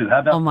go to. How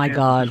about Oh, my San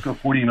God.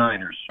 Francisco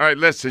 49ers? All right,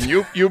 listen,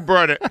 you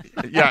brought it.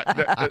 Yeah,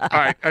 all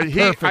right.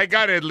 I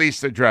got to at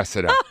least address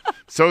it.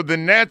 So the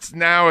Nets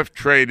now have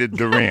traded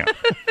Durant.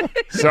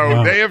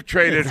 So they have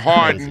traded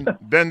Harden,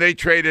 then they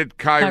traded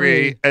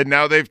Kyrie, and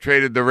now they've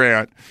traded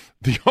Durant.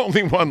 The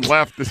only one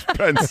left is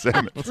Ben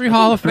Simmons. 3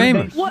 Hall of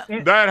Famers.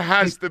 That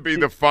has to be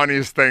the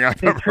funniest thing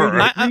I've ever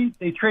heard.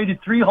 They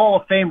traded 3 Hall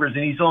of Famers,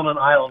 and he's on an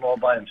island all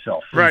by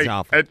himself. Right,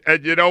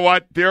 and you know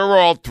what? They're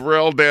all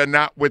thrilled they're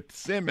not with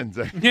Simmons.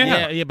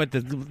 Yeah, but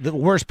the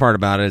worst part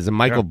about it is that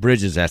Michael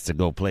Bridges has to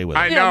go play with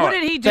him. I know. What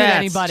did he do to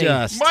anybody?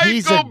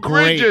 He's a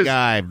great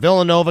guy.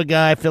 Villanova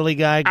guy, Philly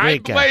guy,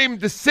 great guy. I blame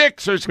the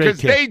Sixers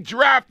because they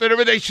drafted him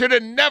and they should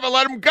have never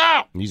let him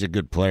go. He's a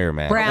good player,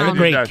 man. Brown. And a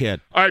great kid.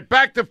 All right,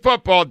 back to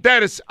football.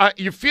 Dennis,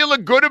 you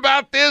feeling good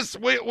about this?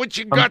 What's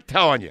your gut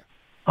telling you?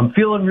 I'm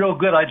feeling real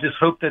good. I just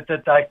hope that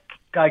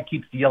guy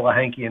keeps the yellow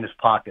hanky in his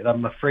pocket.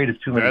 I'm afraid of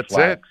too many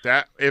flags.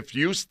 That's it. If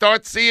you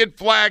start seeing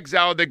flags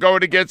out, they're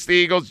going against the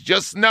Eagles,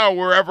 just know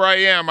wherever I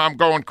am, I'm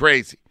going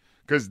crazy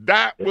because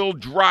that will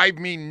drive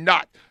me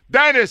nuts.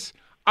 Dennis,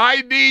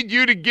 I need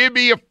you to give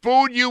me a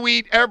food you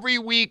eat every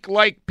week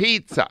like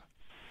pizza.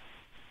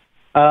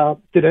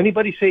 Did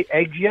anybody say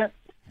eggs yet?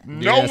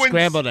 No one.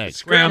 Scrambled eggs.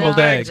 Scrambled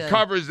eggs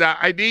covers that.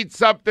 I need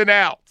something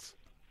else.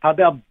 How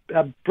about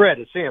bread,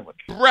 a sandwich?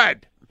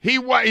 Bread.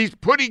 He's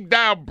putting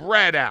down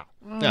bread out.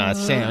 No,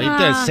 it's he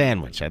does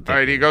sandwich, I think. All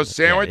right, he goes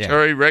sandwich. Yeah. All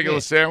right,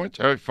 regular sandwich.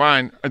 All right,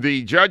 fine.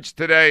 The judge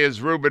today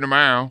is Ruben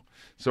Amaro,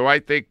 so I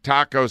think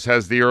tacos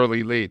has the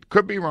early lead.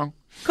 Could be wrong.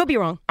 Could be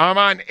wrong. I'm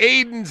on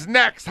Aiden's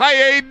next. Hi,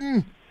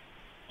 Aiden.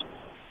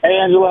 Hey,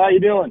 Angela, how you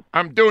doing?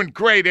 I'm doing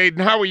great, Aiden.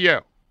 How are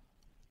you?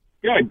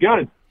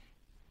 Good.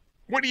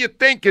 What are you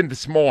thinking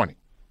this morning?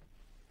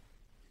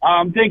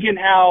 I'm thinking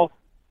how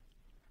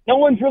no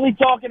one's really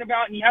talking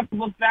about, and you have to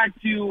look back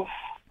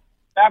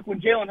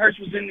when Jalen Hurts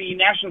was in the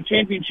national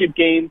championship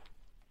game,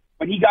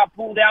 when he got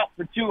pulled out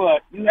for Tua.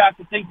 You have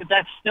to think that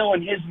that's still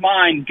in his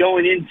mind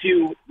going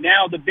into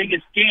now the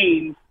biggest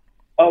game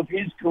of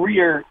his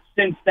career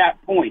since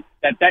that point,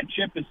 that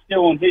chip is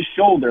still on his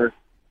shoulder,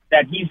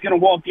 that he's going to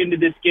walk into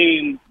this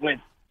game with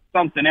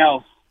something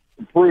else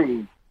to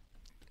prove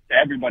to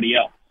everybody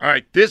else. All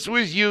right, this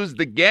was used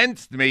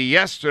against me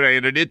yesterday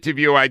in an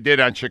interview I did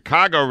on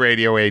Chicago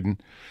radio, Aiden.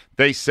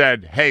 They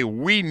said, hey,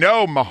 we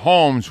know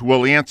Mahomes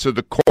will answer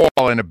the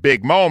call in a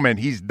big moment.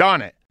 He's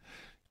done it.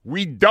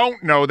 We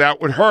don't know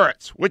that with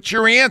Hurts. What's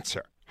your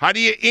answer? How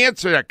do you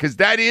answer that? Because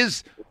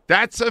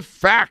that's a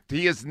fact.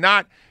 He has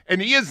not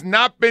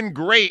been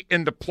great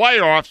in the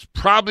playoffs,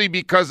 probably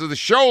because of the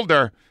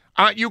shoulder.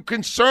 Aren't you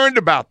concerned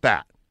about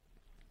that?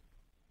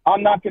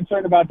 I'm not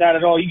concerned about that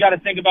at all. You got to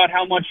think about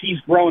how much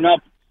he's grown up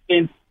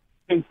since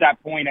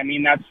that point. I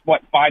mean, that's 5,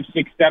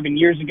 6, 7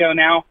 years ago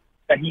now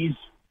that he's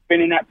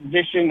been in that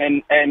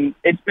position, and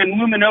it's been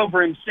looming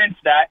over him since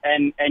that,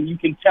 and you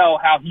can tell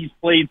how he's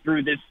played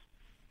through this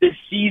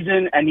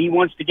season, and he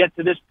wants to get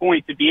to this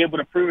point to be able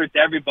to prove it to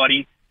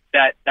everybody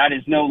that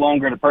is no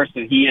longer the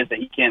person he is, that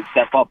he can't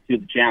step up to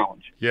the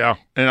challenge. Yeah,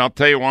 and I'll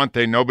tell you one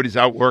thing, nobody's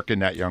outworking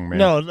that young man.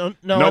 No.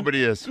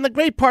 Nobody is. And the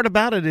great part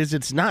about it is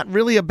it's not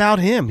really about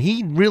him.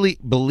 He really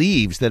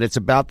believes that it's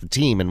about the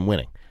team and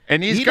winning.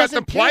 And he's got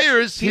the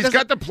players. He's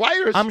got the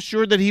players. I'm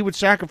sure that he would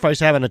sacrifice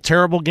having a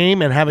terrible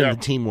game and having the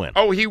team win.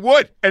 Oh, he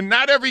would. And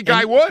not every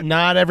guy would.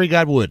 Not every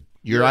guy would.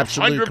 You're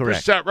absolutely 100%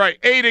 correct. right.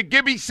 Ada,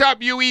 give me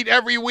something you eat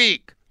every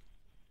week.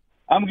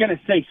 I'm going to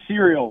say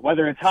cereal,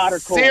 whether it's hot or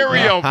cold.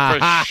 Cereal for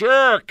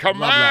sure.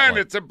 Come on.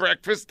 It's a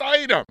breakfast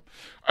item.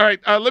 All right.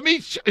 Let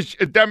me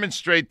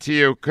demonstrate to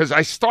you, because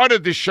I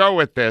started the show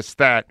with this,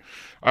 that,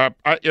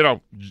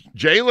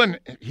 Jalen,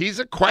 he's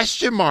a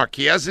question mark.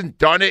 He hasn't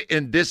done it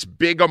in this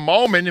big a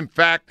moment. In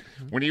fact,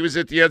 when he was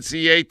at the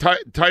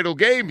NCAA title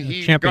game,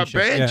 he got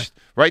benched.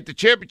 Yeah. Right? The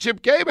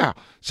championship game out.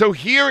 So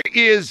here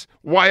is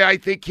why I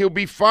think he'll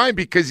be fine,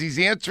 because he's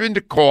answering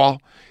the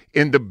call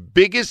in the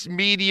biggest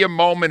media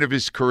moment of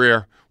his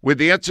career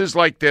with answers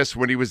like this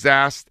when he was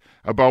asked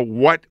about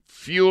what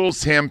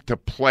fuels him to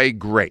play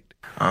great.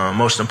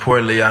 Most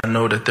importantly, I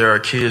know that there are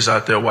kids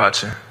out there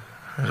watching.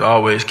 There's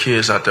always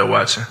kids out there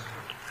watching.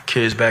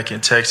 Kids back in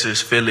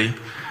Texas, Philly,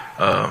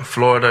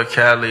 Florida,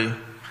 Cali,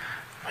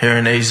 here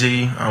in AZ,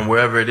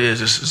 wherever it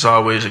is, it's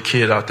always a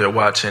kid out there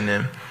watching.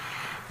 And,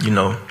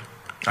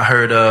 I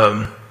heard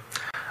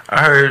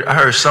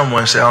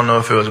someone say, I don't know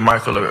if it was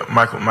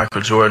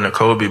Michael Jordan or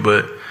Kobe,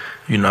 but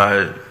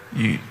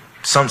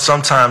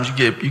sometimes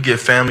you get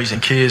families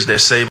and kids that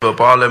save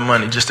up all their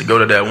money just to go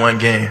to that one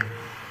game.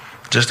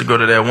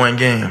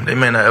 They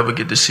may not ever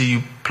get to see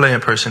you play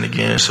in person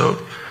again,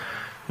 so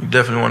you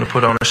definitely want to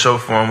put on a show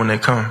for them when they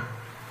come.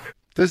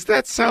 Does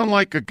that sound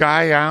like a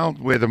guy out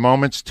where the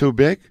moment's too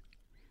big?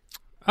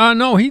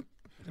 No, he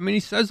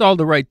says all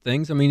the right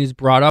things. I mean, he's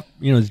brought up,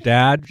 his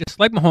dad, just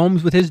like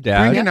Mahomes with his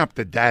dad. Bringing up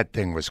the dad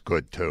thing was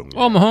good, too.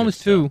 Well,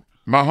 Mahomes, too.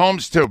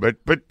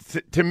 But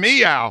to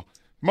me, Al,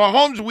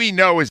 Mahomes, we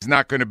know, is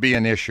not going to be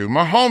an issue.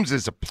 Mahomes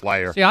is a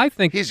player. See, I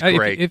think he's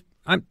great. If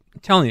I'm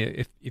telling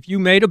you, if you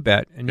made a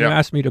bet and you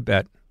asked me to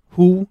bet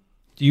Who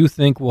do you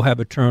think will have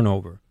a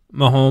turnover,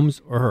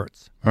 Mahomes or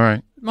Hurts? All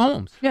right.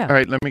 Mahomes. Yeah. All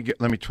right, let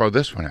me throw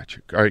this one at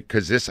you. All right,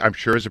 because this, I'm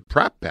sure, is a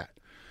prop bet.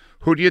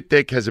 Who do you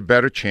think has a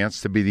better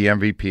chance to be the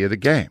MVP of the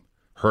game,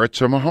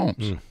 Hurts or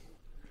Mahomes?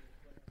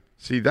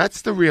 See,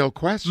 that's the real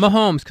question.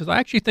 Mahomes, because I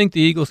actually think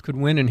the Eagles could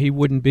win and he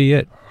wouldn't be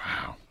it.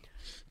 Wow.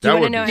 Do you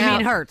want to know You how?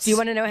 mean Hurts? Do you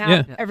want to know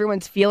how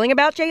everyone's feeling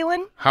about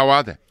Jalen? How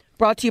are they?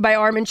 Brought to you by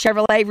Armin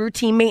Chevrolet.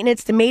 Routine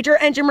maintenance to major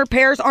engine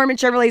repairs. Armin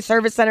Chevrolet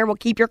Service Center will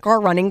keep your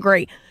car running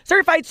great.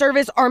 Certified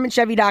service,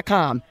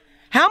 ArminChevy.com.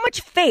 How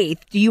much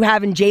faith do you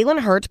have in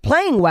Jalen Hurts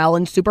playing well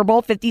in Super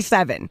Bowl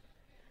 57?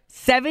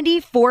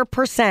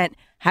 74%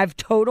 have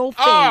total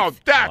faith. Oh,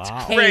 that's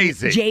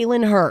crazy.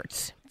 Jalen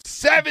Hurts.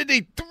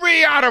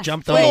 73 out of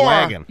Jumped 4. on the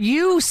wagon.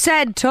 You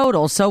said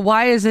total, so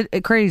why is it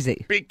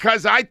crazy?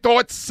 Because I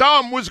thought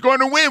some was going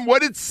to win.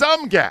 What did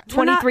some get?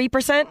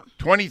 23%?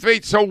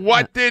 23. So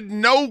what did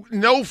no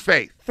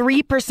faith?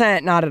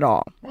 3% not at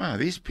all. Wow,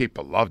 these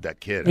people love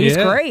that kid. He's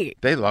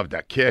great. They love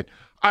that kid.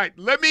 All right,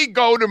 let me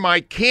go to my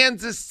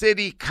Kansas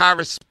City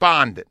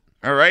correspondent.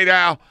 All right,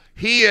 Al.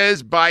 He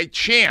is by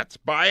chance,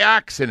 by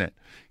accident.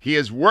 He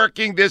is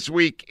working this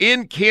week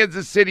in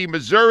Kansas City,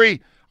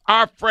 Missouri.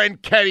 Our friend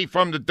Kenny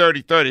from the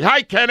Dirty 30.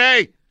 Hi,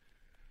 Kenny.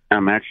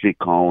 I'm actually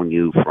calling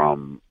you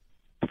from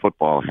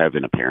football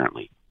heaven,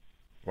 apparently.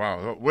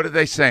 Wow, what are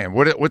they saying?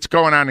 What's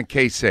going on in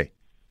KC?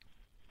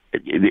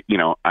 You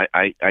know,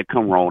 I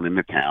come rolling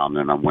into town,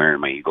 and I'm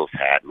wearing my Eagles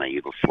hat and my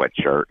Eagles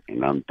sweatshirt,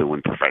 and I'm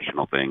doing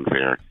professional things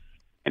there.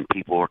 And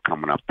people are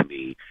coming up to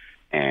me,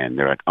 and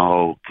they're like,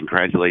 "Oh,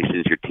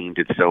 congratulations, your team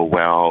did so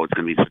well. It's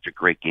going to be such a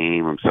great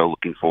game. I'm so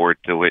looking forward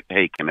to it.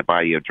 Hey, can I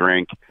buy you a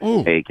drink?"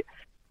 Ooh. Hey,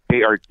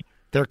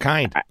 they're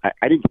kind.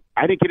 I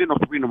didn't get in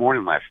until 3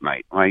 a.m. last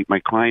night.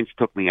 My clients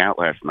took me out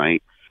last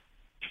night,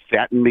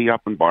 fattened me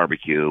up in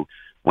barbecue,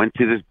 went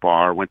to this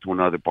bar, went to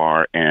another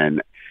bar,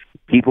 and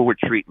people were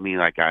treating me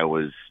like I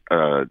was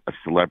a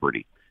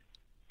celebrity.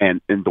 And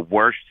the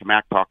worst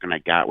smack talking I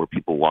got where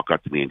people walk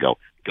up to me and go,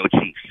 "Go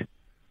Chiefs."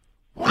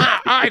 Wow.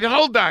 All right,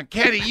 hold on,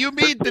 Kenny. You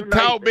mean to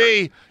tell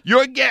me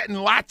you're getting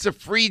lots of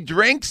free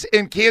drinks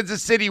in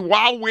Kansas City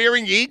while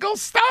wearing Eagles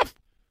stuff?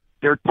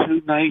 They're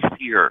too nice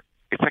here.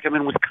 It's like I'm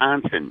in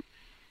Wisconsin.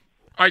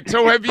 All right,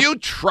 so have you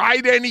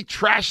tried any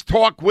trash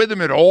talk with him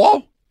at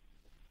all?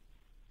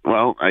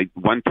 Well,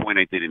 one point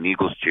I did an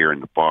Eagles cheer in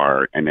the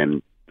bar, and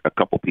then a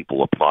couple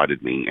people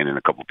applauded me, and then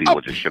a couple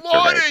people just shook their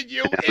heads. Applauded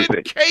you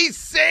in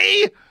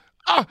KC?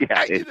 Oh,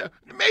 Yeah,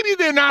 maybe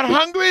they're not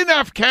hungry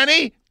enough,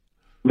 Kenny.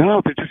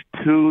 No, they're just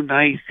too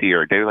nice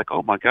here. They're like,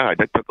 "Oh, my God,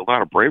 that took a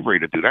lot of bravery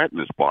to do that in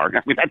this bar."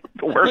 I mean, that's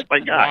the worst I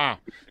got. Wow.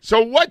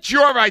 So what's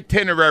your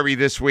itinerary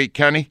this week,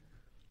 Kenny?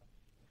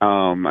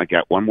 I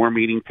got one more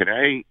meeting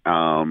today,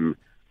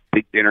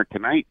 big dinner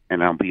tonight,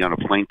 and I'll be on a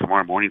plane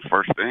tomorrow morning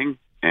first thing,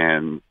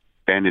 and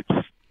then it's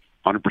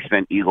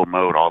 100% Eagle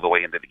mode all the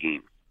way into the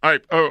game. All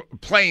right,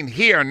 plane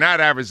here, not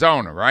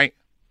Arizona, right?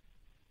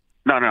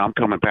 No, I'm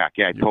coming back.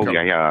 Yeah, I told you.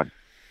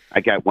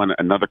 I got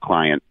another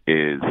client.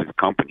 His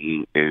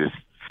company is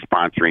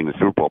sponsoring the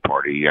Super Bowl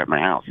party at my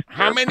house.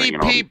 How many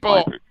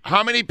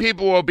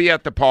people will be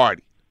at the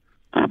party?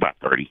 About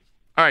 30.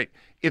 All right.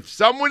 If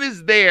someone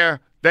is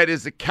there that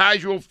is a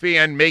casual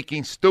fan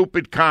making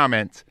stupid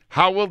comments,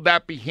 how will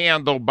that be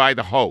handled by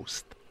the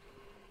host?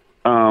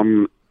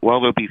 Well,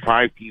 there'll be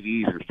 5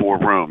 TVs in 4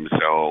 rooms,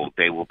 so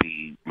they will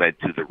be led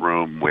to the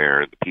room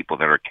where the people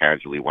that are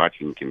casually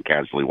watching can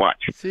casually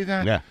watch. See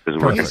that? Yeah.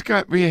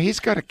 He's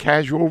got a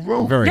casual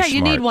room. Very yeah, smart.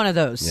 you need one of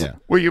those. Yeah.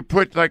 Where you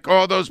put like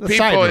all those The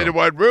people side in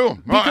one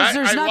room. Because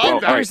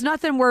there's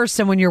nothing worse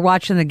than when you're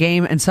watching the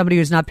game and somebody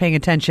who's not paying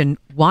attention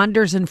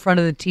wanders in front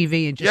of the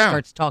TV and just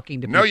starts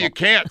talking to people. No, you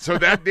can't. So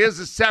there's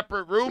a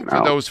separate room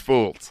for those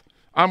fools.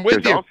 I'm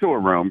with There's you. also a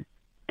room,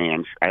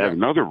 and I have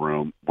another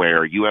room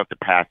where you have to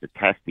pass a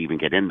test to even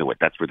get into it.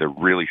 That's where the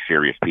really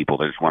serious people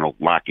that just want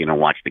to lock in and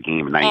watch the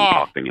game and not even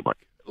talk to anybody.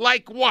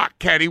 Like what,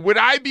 Kenny? Would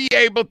I be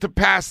able to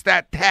pass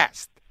that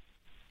test?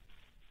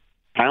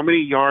 How many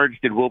yards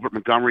did Wilbert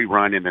Montgomery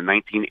run in the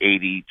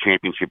 1980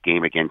 championship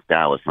game against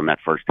Dallas on that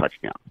first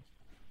touchdown?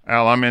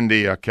 Al, I'm in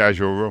the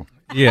casual room.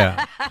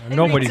 Yeah,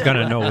 nobody's going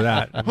to know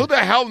that. Who the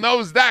hell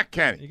knows that,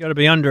 Kenny? You got to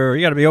be under.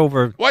 You got to be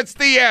over. What's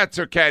the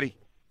answer, Kenny?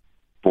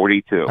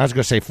 42. I was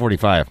going to say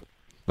 45,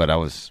 but I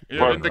was.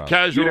 You're in the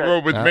casual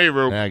room with me,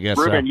 Rube. I guess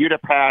Ruben, you'd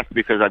have passed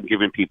because I'm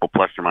giving people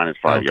plus or minus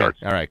 5 yards.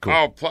 All right, cool.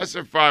 Oh, plus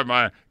or 5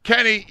 miles.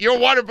 Kenny, you're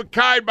one of a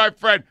kind, my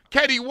friend.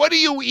 Kenny, what do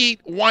you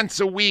eat once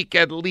a week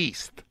at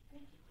least?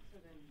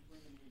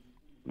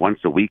 Once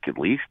a week at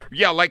least?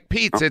 Yeah, like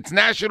pizza. It's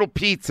National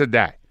Pizza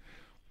Day.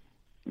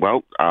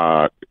 Well,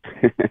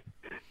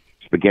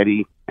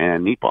 spaghetti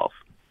and meatballs.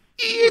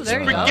 Eat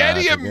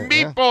spaghetti and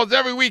meatballs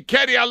every week.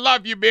 Kenny, I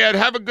love you, man.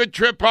 Have a good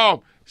trip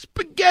home.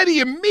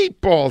 Spaghetti and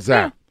meatballs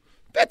out.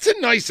 That's a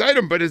nice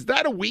item, but is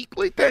that a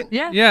weekly thing?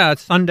 Yeah,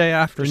 it's Sunday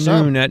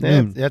afternoon at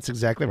noon. That's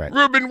exactly right.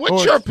 Ruben,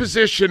 what's your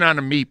position on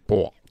a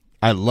meatball?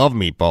 I love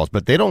meatballs,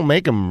 but they don't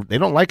make them. They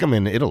don't like them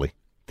in Italy.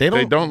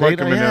 They don't like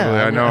them in Italy.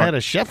 I know. I had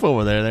a chef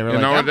over there. They were You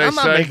know what like, I'm they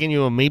not say? making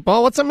you a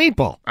meatball. What's a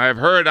meatball? I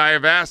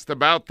have asked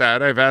about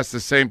that. I've asked the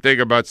same thing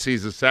about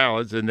Caesar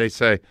salads, and they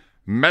say,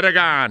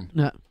 Metagon.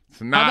 No.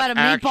 It's not How about a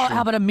meatball? action.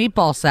 How about a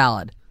meatball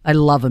salad? I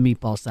love a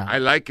meatball salad. I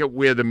like it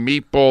where the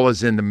meatball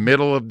is in the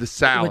middle of the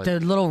salad. With the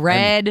little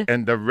red.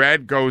 And the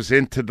red goes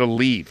into the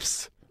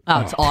leaves. Oh,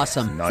 it's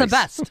awesome. Nice. It's the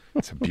best.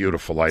 It's a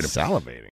beautiful item. Salivating.